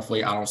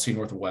 Roughly, I don't see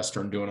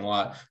Northwestern doing a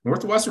lot.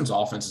 Northwestern's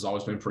offense has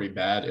always been pretty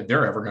bad. If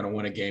they're ever going to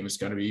win a game, it's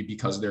going to be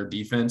because of their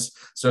defense.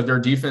 So if their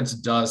defense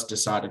does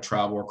decide to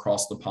travel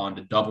across the pond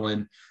to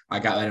Dublin, I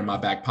got that in my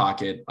back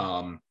pocket.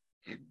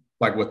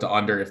 Like with the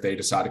under, if they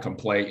decide to come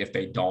play. If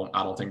they don't,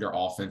 I don't think their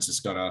offense is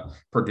going to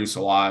produce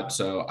a lot.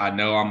 So I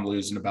know I'm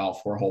losing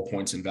about 4 whole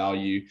points in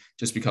value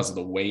just because of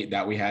the weight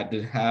that we had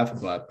to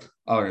have. But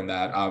other than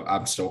that,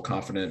 I'm still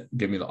confident.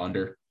 Give me the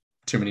under.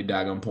 Too many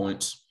daggone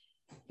points.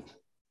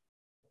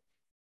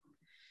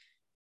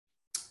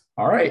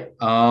 All right.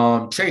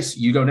 Chase,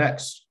 you go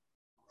next.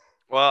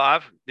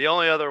 Well, the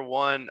only other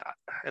one,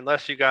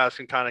 unless you guys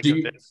can kind of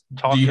convince.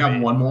 Do you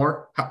have one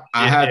more?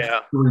 I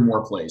have 3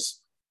 more plays.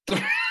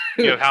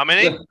 You have how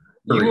many?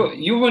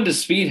 You wanted to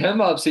speed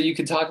him up so you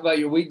could talk about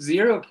your week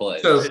 0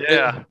 plays. So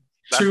yeah,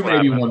 2,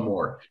 maybe 1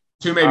 more.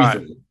 2,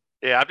 maybe 3.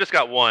 Yeah, I've just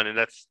got 1, and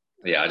that's.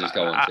 Yeah, I just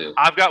got 1 too.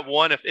 I've got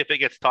 1. If it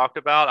gets talked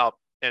about,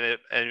 and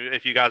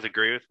if you guys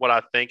agree with what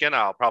I'm thinking,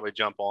 I'll probably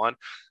jump on.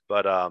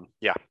 But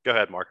yeah, go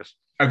ahead, Marcus.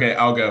 Okay,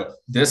 I'll go.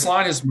 This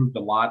line has moved a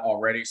lot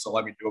already, so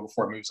let me do it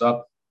before it moves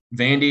up.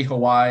 Vandy,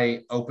 Hawaii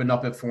opened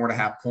up at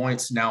 4.5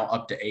 points, now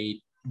up to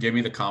 8. Give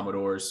me the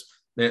Commodores.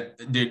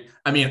 Dude,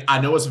 I mean,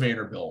 I know it's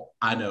Vanderbilt.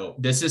 I know.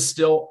 This is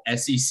still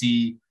SEC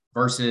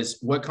versus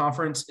what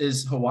conference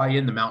is Hawaii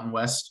in? The Mountain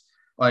West?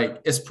 Like,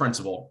 it's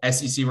principle.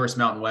 SEC versus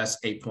Mountain West,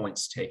 8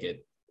 points, take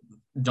it.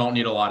 Don't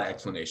need a lot of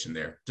explanation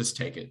there. Just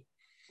take it.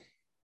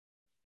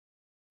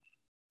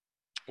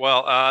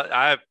 Well,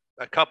 I have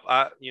a couple,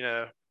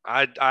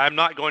 I'm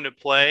not going to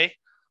play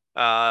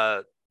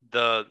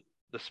the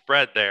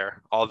spread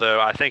there, although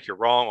I think you're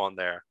wrong on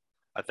there.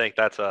 I think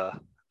that's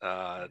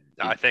I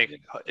think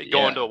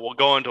going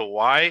to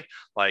Hawaii,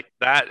 like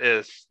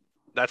that's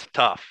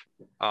tough.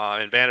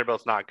 And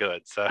Vanderbilt's not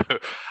good. So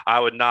I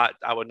would not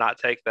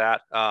take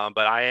that.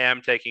 But I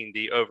am taking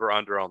the over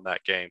under on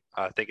that game.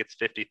 I think it's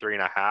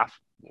 53.5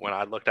 when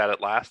I looked at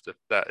it last.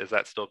 Is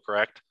that still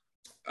correct?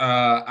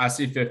 I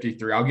see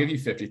 53. I'll give you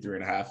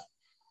 53.5.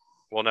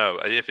 Well, no,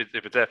 if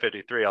it's at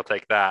 53, I'll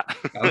take that.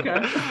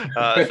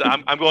 Okay. So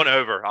I'm going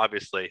over,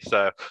 obviously.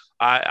 So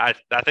I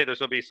think there's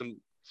going to be some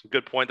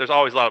good points. There's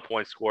always a lot of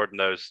points scored in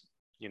those,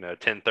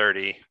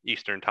 10:30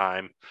 Eastern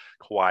time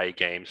Hawaii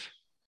games.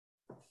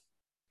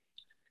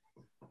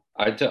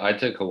 I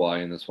took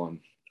Hawaii in this one.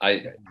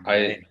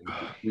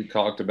 We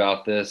talked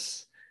about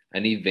this. I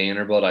need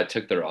Vanderbilt. I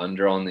took their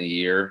under on the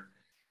year.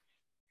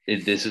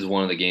 This is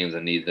one of the games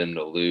I need them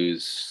to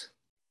lose.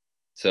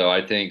 So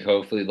I think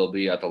hopefully they'll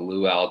be at the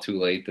luau too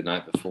late the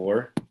night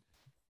before,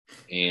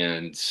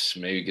 and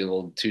maybe get a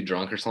little too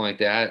drunk or something like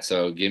that.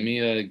 So give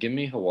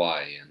me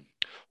Hawaii. And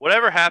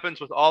whatever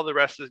happens with all the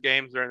rest of the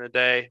games during the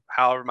day,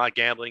 however my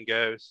gambling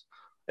goes,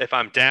 if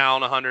I'm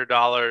down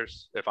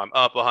 $100, if I'm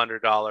up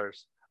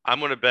 $100, I'm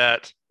going to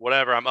bet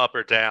whatever I'm up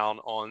or down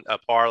on a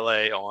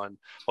parlay on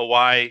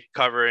Hawaii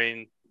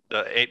covering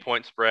the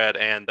 8-point spread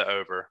and the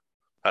over.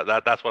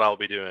 That's what I'll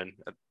be doing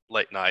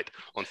late night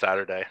on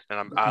Saturday.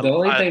 And I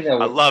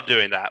love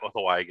doing that with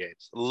Hawaii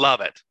games.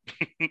 Love it.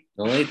 The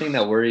only thing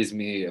that worries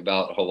me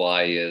about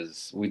Hawaii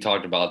is, we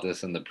talked about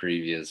this in the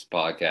previous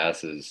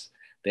podcast, is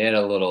they had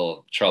a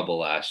little trouble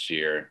last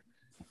year.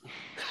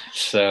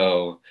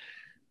 So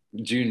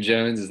June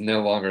Jones is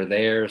no longer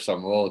there. So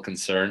I'm a little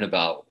concerned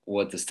about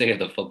what the state of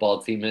the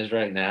football team is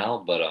right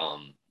now. But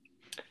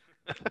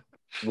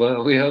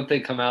Well, we hope they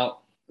come out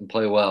and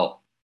play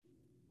well.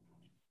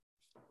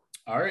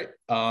 All right.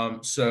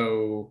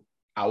 So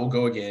I will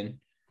go again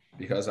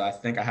because I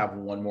think I have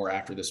one more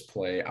after this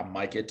play. I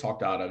might get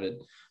talked out of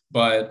it.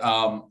 But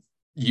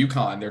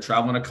UConn, they're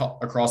traveling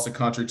across the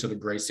country to the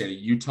great state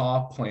of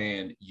Utah,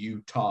 playing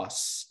Utah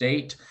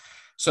State.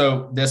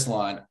 So this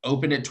line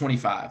opened at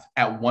 25.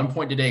 At one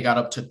point today, got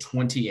up to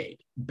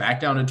 28, back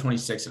down to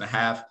 26 and a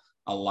half.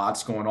 A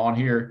lot's going on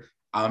here.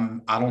 I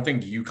don't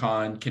think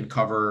UConn can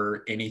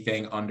cover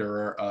anything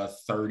under a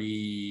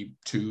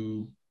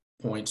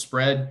 32-point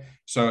spread.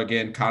 So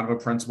again, kind of a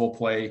principal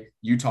play.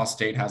 Utah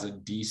State has a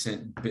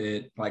decent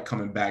bit like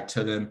coming back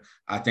to them.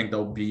 I think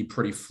they'll be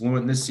pretty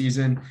fluent this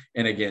season.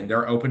 And again,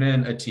 they're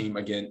opening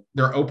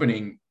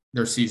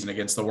their season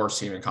against the worst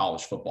team in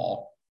college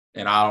football.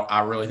 And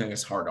I really think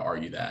it's hard to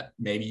argue that.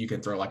 Maybe you can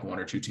throw like one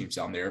or two teams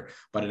down there,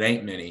 but it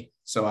ain't many.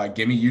 So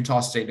give me Utah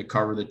State to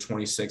cover the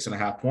 26 and a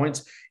half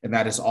points. And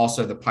that is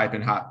also the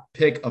piping hot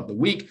pick of the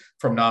week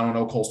from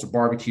 910 Coastal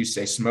Barbecue.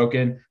 Stay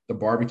smoking. The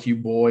barbecue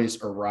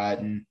boys are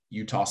riding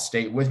Utah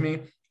State with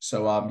me.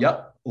 So,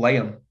 lay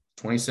them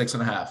 26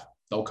 and a half.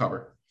 They'll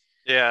cover.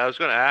 Yeah, I was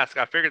going to ask.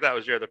 I figured that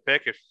was your other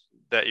pick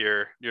that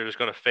you're just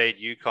going to fade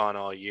UConn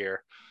all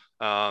year.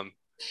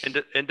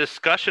 In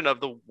discussion of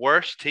the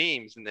worst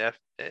teams in the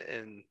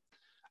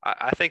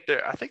I think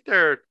they're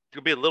going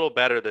to be a little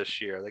better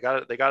this year. They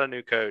got a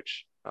new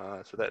coach,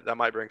 so that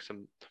might bring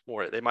some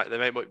more. They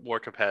may be more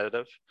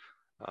competitive.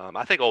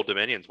 I think Old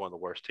Dominion's one of the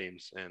worst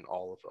teams in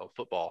all of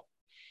football.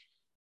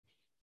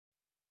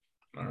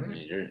 All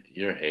right.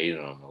 You're hating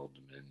on Old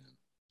Dominion.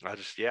 I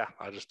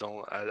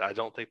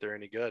don't think they're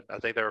any good. I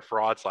think they were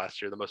frauds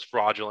last year, the most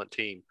fraudulent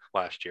team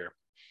last year.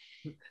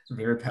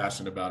 Very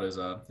passionate about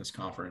his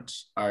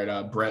conference. All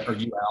right, Brett, are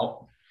you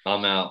out?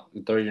 I'm out.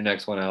 Throw your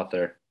next one out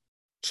there.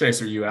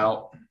 Chase, are you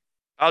out?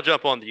 I'll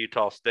jump on the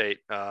Utah State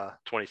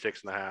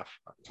 26 and a half.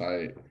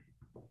 Tight.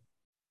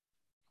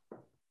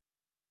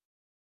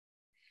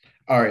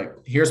 All right,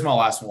 here's my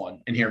last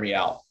one, and hear me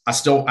out. I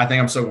think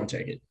I'm still going to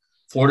take it.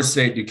 Florida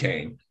State,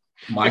 Duquesne.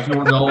 Mike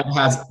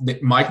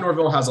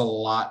Norvell has a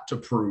lot to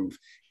prove.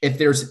 If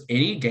there's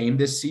any game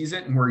this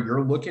season where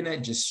you're looking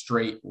at just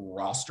straight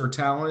roster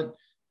talent,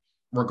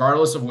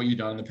 regardless of what you've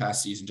done in the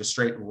past season, just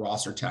straight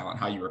roster talent,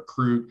 how you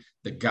recruit,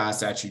 the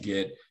guys that you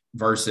get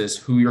versus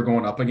who you're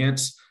going up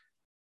against.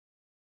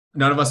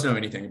 None of us know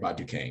anything about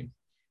Duquesne.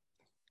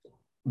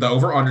 The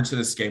over-under to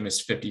this game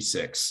is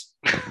 56.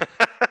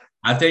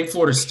 I think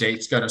Florida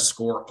State's going to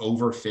score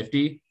over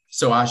 50,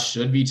 so I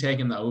should be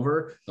taking the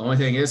over. The only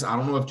thing is I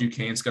don't know if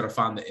Duquesne's going to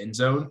find the end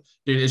zone.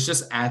 Dude, it's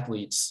just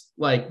athletes.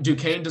 Like,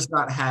 Duquesne does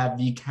not have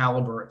the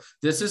caliber.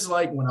 This is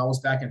like when I was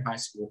back in high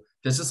school.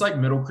 This is like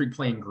Middle Creek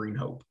playing Green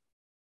Hope.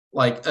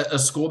 Like a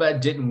school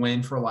that didn't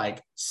win for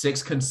like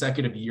 6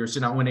 consecutive years, did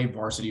not win a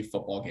varsity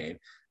football game.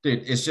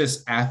 Dude, it's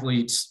just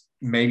athletes.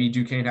 Maybe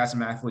Duquesne has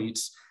some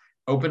athletes.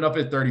 Opened up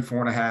at 34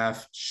 and a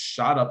half,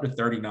 shot up to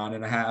 39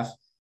 and a half.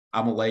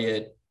 I'm going to lay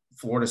it.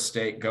 Florida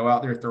State, go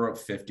out there, throw up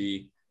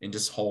 50, and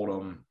just hold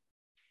them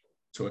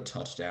to a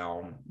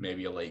touchdown,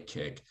 maybe a late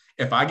kick.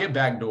 If I get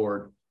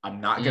backdoored, I'm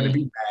not going to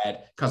be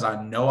mad because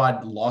I know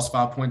I lost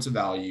 5 points of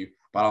value,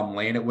 but I'm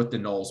laying it with the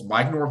Noles.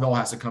 Mike Norvell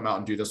has to come out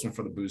and do this one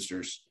for the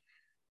boosters.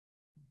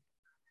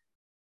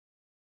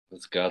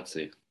 That's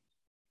gutsy.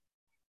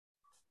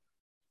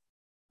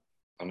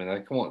 I mean,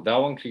 that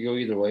one could go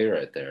either way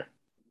right there.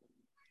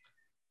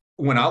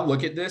 When I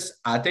look at this,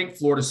 I think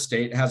Florida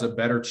State has a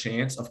better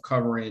chance of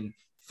covering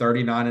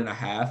 39 and a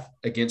half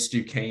against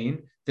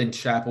Duquesne than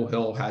Chapel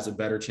Hill has a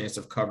better chance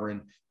of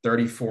covering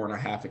 34 and a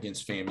half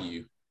against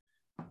FAMU.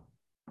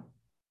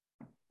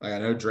 Like, I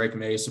know Drake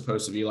May is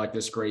supposed to be like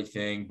this great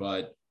thing,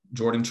 but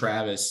Jordan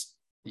Travis,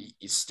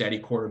 he's steady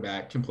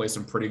quarterback, can play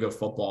some pretty good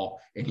football,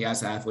 and he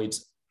has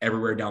athletes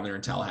everywhere down there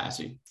in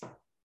Tallahassee.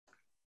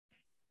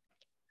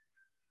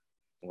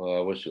 Well,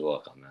 I wish you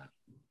luck on that.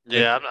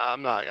 Yeah,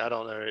 I'm not. I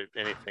don't know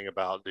anything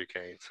about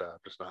Duquesne, so I'm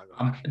just not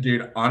going.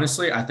 Dude,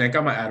 honestly, I think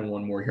I'm gonna add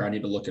one more here. I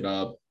need to look it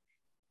up.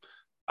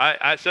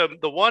 So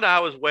the one I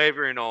was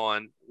wavering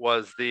on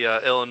was the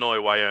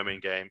Illinois-Wyoming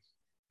game.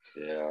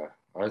 Yeah,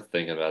 I was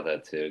thinking about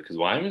that too because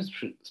Wyoming's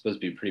supposed to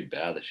be pretty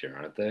bad this year,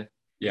 aren't they?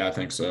 Yeah, I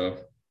think so.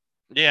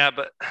 Yeah,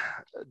 but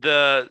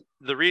the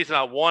reason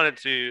I wanted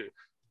to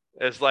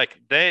is like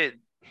the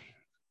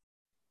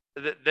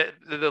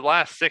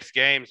last 6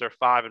 games are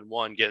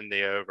 5-1 getting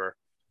the over.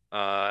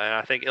 And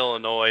I think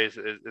Illinois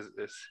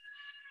is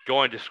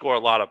going to score a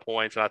lot of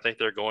points, and I think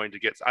they're going to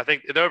get. I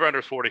think the over-under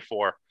is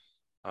 44,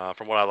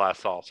 from what I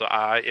last saw. So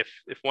if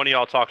one of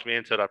y'all talked me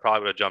into it, I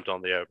probably would have jumped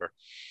on the over.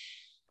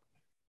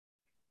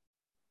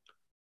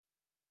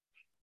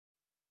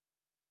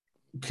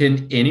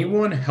 Can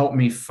anyone help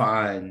me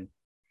find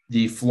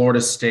the Florida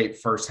State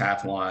first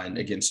half line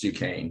against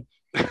Duquesne?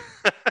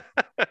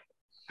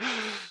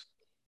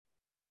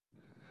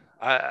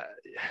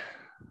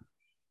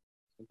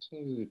 What's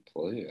they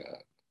play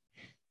at?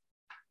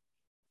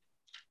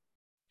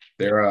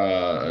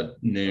 They're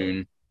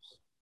noon.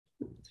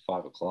 It's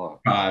 5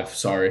 o'clock. 5,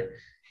 sorry.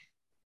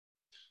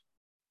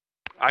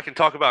 I can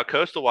talk about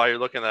Coastal while you're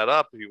looking that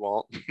up if you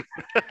want.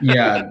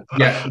 Yeah.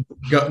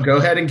 Go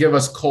ahead and give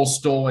us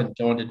Coastal and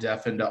going to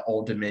def into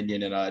Old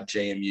Dominion and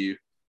JMU.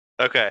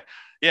 Okay.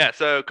 Yeah.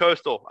 So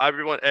Coastal,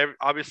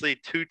 obviously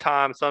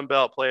 2-time Sun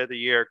Belt Player of the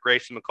Year.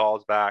 Grayson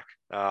McCall's back.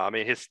 I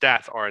mean, his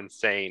stats are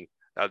insane.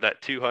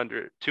 That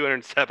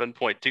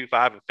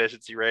 207.25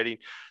 efficiency rating,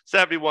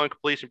 71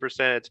 completion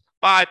percentage,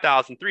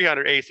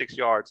 5,386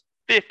 yards,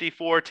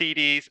 54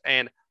 TDs,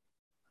 and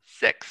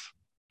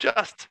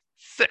just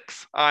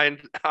six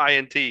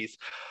INTs.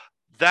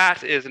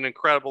 That is an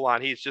incredible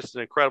line. He's just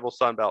an incredible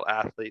Sun Belt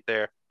athlete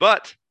there.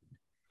 But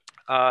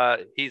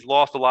he's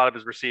lost a lot of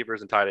his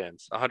receivers and tight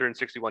ends.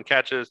 161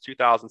 catches,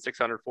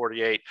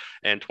 2,648,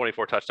 and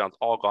 24 touchdowns,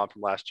 all gone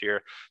from last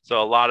year.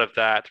 So a lot of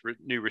that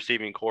new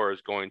receiving core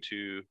is going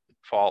to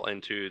fall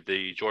into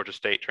the Georgia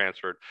State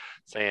transferred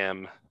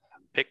Sam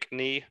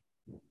Pickney.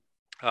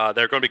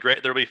 They're going to be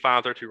great. There'll be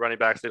 5 or 2 running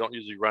backs. They don't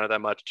usually run it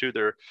that much. 2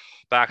 their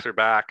backs are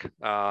back.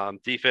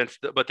 Defense,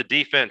 but the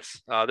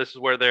defense, this is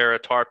where their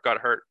TARP got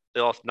hurt.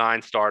 They lost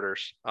 9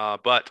 starters.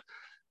 But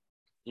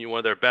one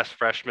of their best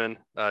freshmen,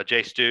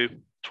 Jay Stu,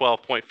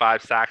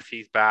 12.5 sacks.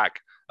 He's back.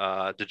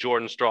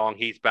 DeJordan Strong,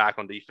 he's back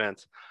on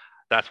defense.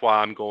 That's why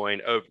I'm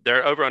going over.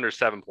 They're over under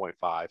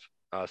 7.5.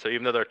 So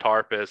even though their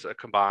TARP is a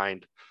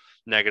combined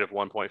negative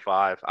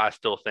 1.5, I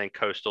still think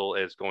Coastal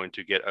is going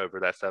to get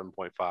over that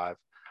 7.5.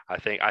 I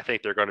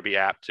think they're going to be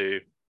apt to.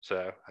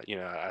 So,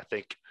 I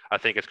think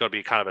it's going to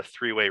be kind of a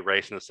 3-way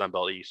race in the Sun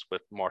Belt East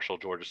with Marshall,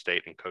 Georgia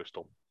State, and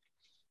Coastal.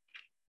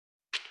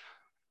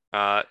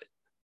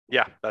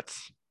 Yeah,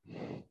 that's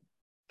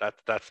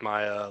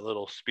my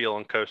little spiel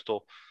on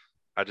Coastal.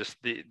 I just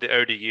the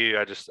ODU.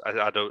 I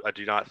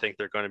do not think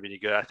they're going to be any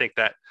good. I think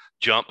that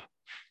jump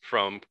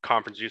from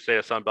Conference USA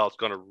to Sun Belt is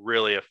going to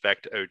really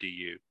affect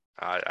ODU.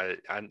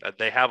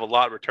 They have a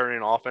lot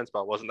returning on offense, but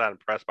I wasn't that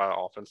impressed by the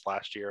offense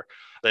last year.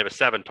 They have a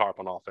 7 TARP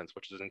on offense,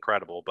 which is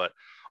incredible, but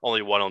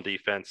only 1 on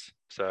defense.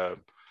 So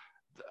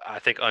I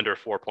think under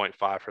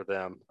 4.5 for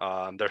them.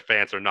 Their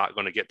fans are not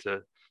going to get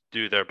to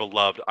do their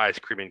beloved ice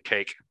cream and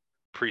cake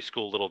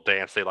preschool little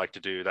dance they like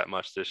to do that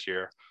much this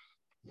year.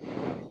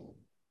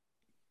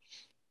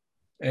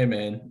 Hey,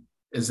 man,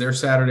 is there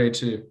Saturday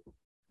too?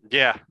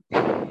 Yeah.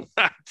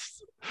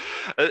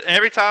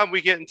 Every time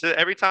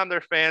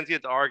their fans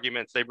get to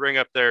arguments, they bring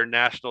up their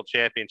national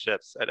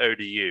championships at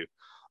ODU.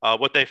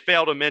 What they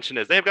fail to mention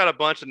is they've got a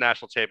bunch of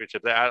national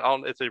championships.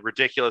 It's a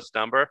ridiculous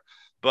number,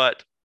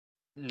 but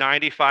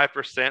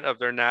 95% of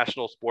their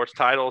national sports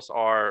titles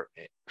are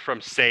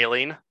from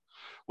sailing,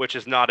 which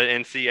is not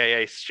an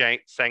NCAA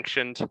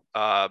sanctioned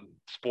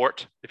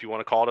sport, if you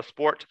want to call it a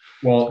sport.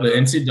 Well, the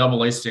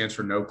NCAA stands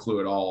for no clue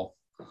at all.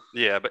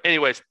 Yeah, but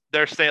anyways,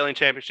 their sailing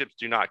championships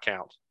do not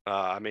count.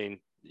 I mean,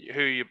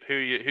 who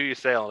you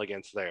sailing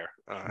against there?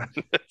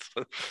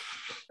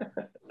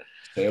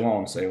 Sail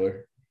on,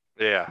 sailor.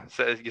 Yeah,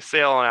 so you're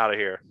sailing out of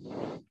here.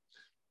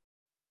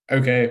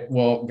 Okay,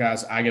 well,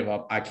 guys, I give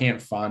up. I can't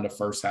find a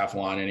first half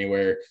line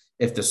anywhere.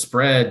 If the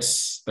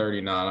spread's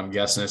 39, I'm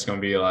guessing it's going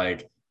to be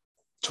like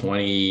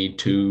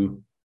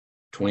 22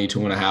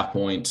 and a half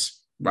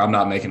points. I'm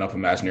not making up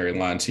imaginary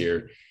lines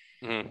here.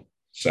 Mm-hmm.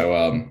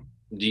 So,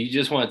 do you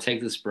just want to take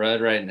the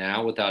spread right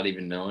now without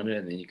even knowing it,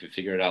 and then you can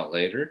figure it out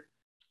later?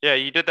 Yeah,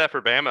 you did that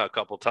for Bama a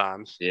couple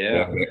times.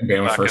 Yeah,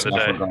 Bama first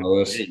half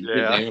regardless. You did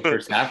Bama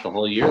first half the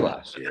whole year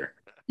last year.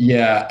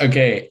 Yeah,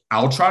 okay.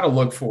 I'll try to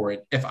look for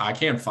it. If I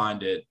can't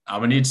find it,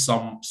 I'm gonna need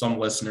some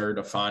listener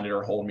to find it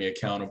or hold me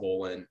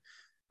accountable. And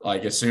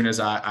like as soon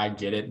as I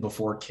get it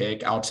before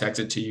kick, I'll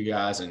text it to you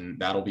guys, and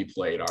that'll be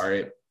played. All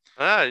right.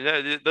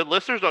 The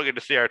listeners don't get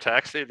to see our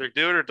text. Either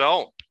do it or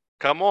don't.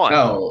 Come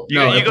on.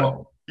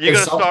 You're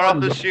gonna start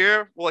off this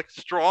year like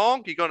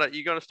strong? You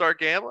gonna start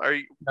gambling? Are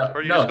you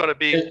just gonna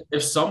be?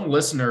 If some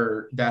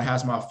listener that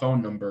has my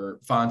phone number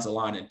finds a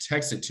line and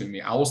texts it to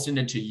me, I will send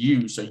it to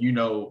you so you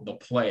know the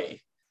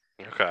play.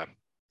 Okay.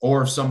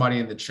 Or if somebody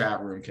in the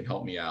chat room can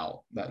help me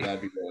out,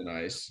 that'd be really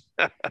nice.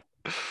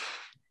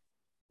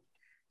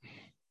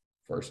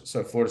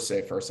 Florida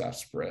State first half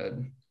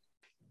spread.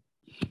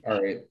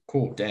 All right,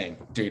 cool. Dang,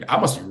 dude, I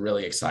must be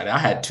really excited. I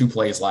had 2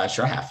 plays last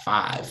year. I have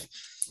 5.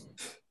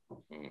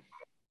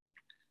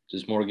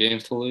 Just more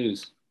games to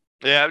lose.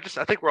 Yeah,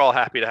 I think we're all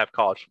happy to have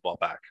college football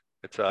back.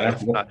 It's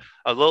a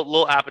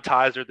little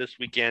appetizer this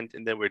weekend,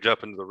 and then we're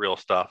jumping to the real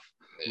stuff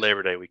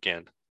Labor Day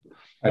weekend.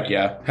 Heck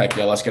yeah.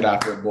 Let's get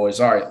after it, boys.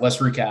 All right, let's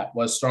recap.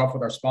 Let's start off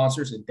with our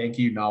sponsors, and thank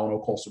you,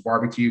 Nominal Coastal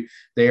Barbecue.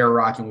 They are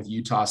rocking with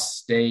Utah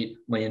State,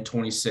 laying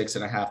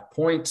 26.5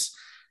 points.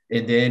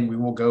 And then we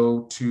will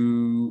go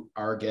to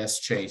our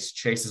guest, Chase.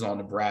 Chase is on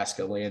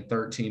Nebraska, laying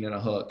 13 and a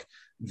hook.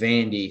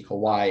 Vandy,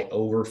 Hawaii,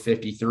 over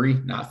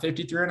 53, not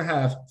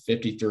 53.5,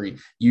 53.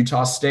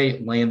 Utah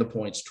State laying the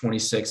points,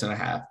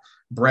 26.5.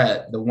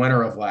 Brett, the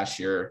winner of last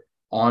year,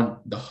 on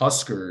the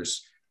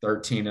Huskers,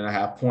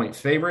 13.5 point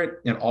favorite.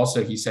 And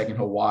also he's taking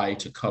Hawaii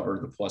to cover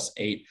the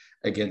 +8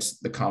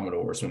 against the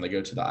Commodores when they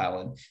go to the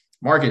island.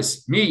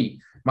 Marcus, me,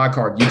 My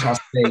card, Utah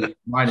State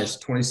minus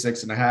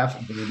 26.5,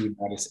 Vandy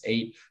minus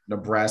 8,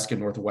 Nebraska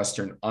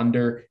Northwestern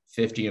under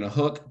 50 and a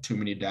hook, too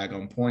many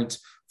daggone points.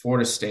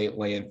 Florida State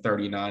laying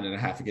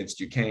 39.5 against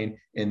Duquesne,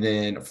 and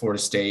then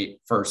Florida State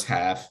first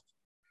half.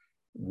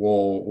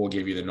 We'll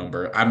give you the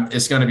number.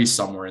 It's going to be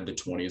somewhere in the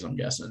 20s, I'm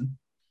guessing.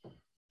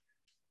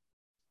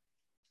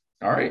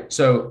 All right.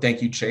 So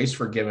thank you, Chase,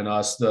 for giving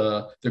us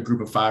the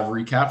group of 5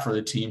 recap for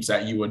the teams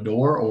that you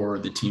adore or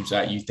the teams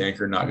that you think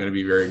are not going to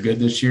be very good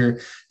this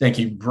year. Thank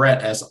you,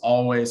 Brett, as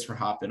always, for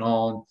hopping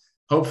on.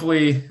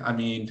 Hopefully I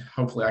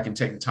can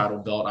take the title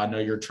belt. I know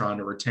you're trying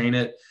to retain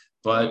it,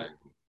 but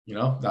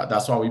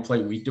that's why we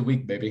play week to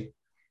week, baby.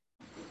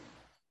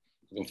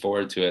 Looking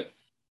forward to it.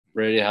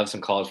 Ready to have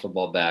some college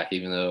football back,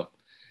 even though,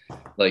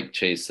 like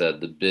Chase said,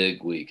 the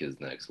big week is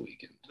next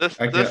weekend. This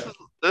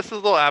is a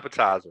little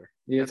appetizer.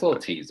 Yeah, it's a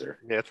little teaser.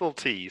 Yeah, it's a little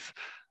tease.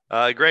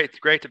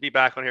 Great to be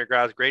back on here,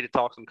 guys. Great to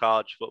talk some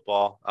college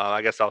football.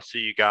 I guess I'll see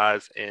you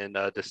guys in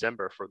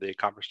December for the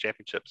conference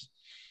championships.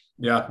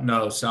 Yeah,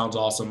 no, sounds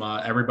awesome.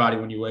 Everybody,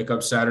 when you wake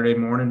up Saturday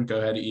morning, go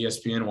ahead to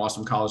ESPN and watch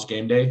some College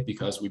Game Day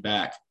because we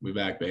back,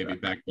 baby,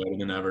 back better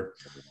than ever.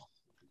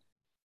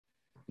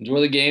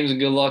 Enjoy the games and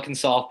good luck in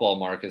softball,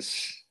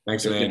 Marcus.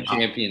 Thanks, man.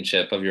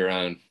 Championship of your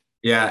own.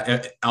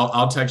 Yeah,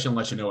 I'll text you and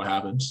let you know what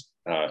happens.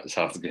 All right,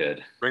 sounds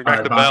good. Bring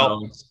back the belt.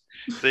 Fellas.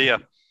 See ya.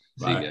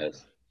 See you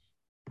guys.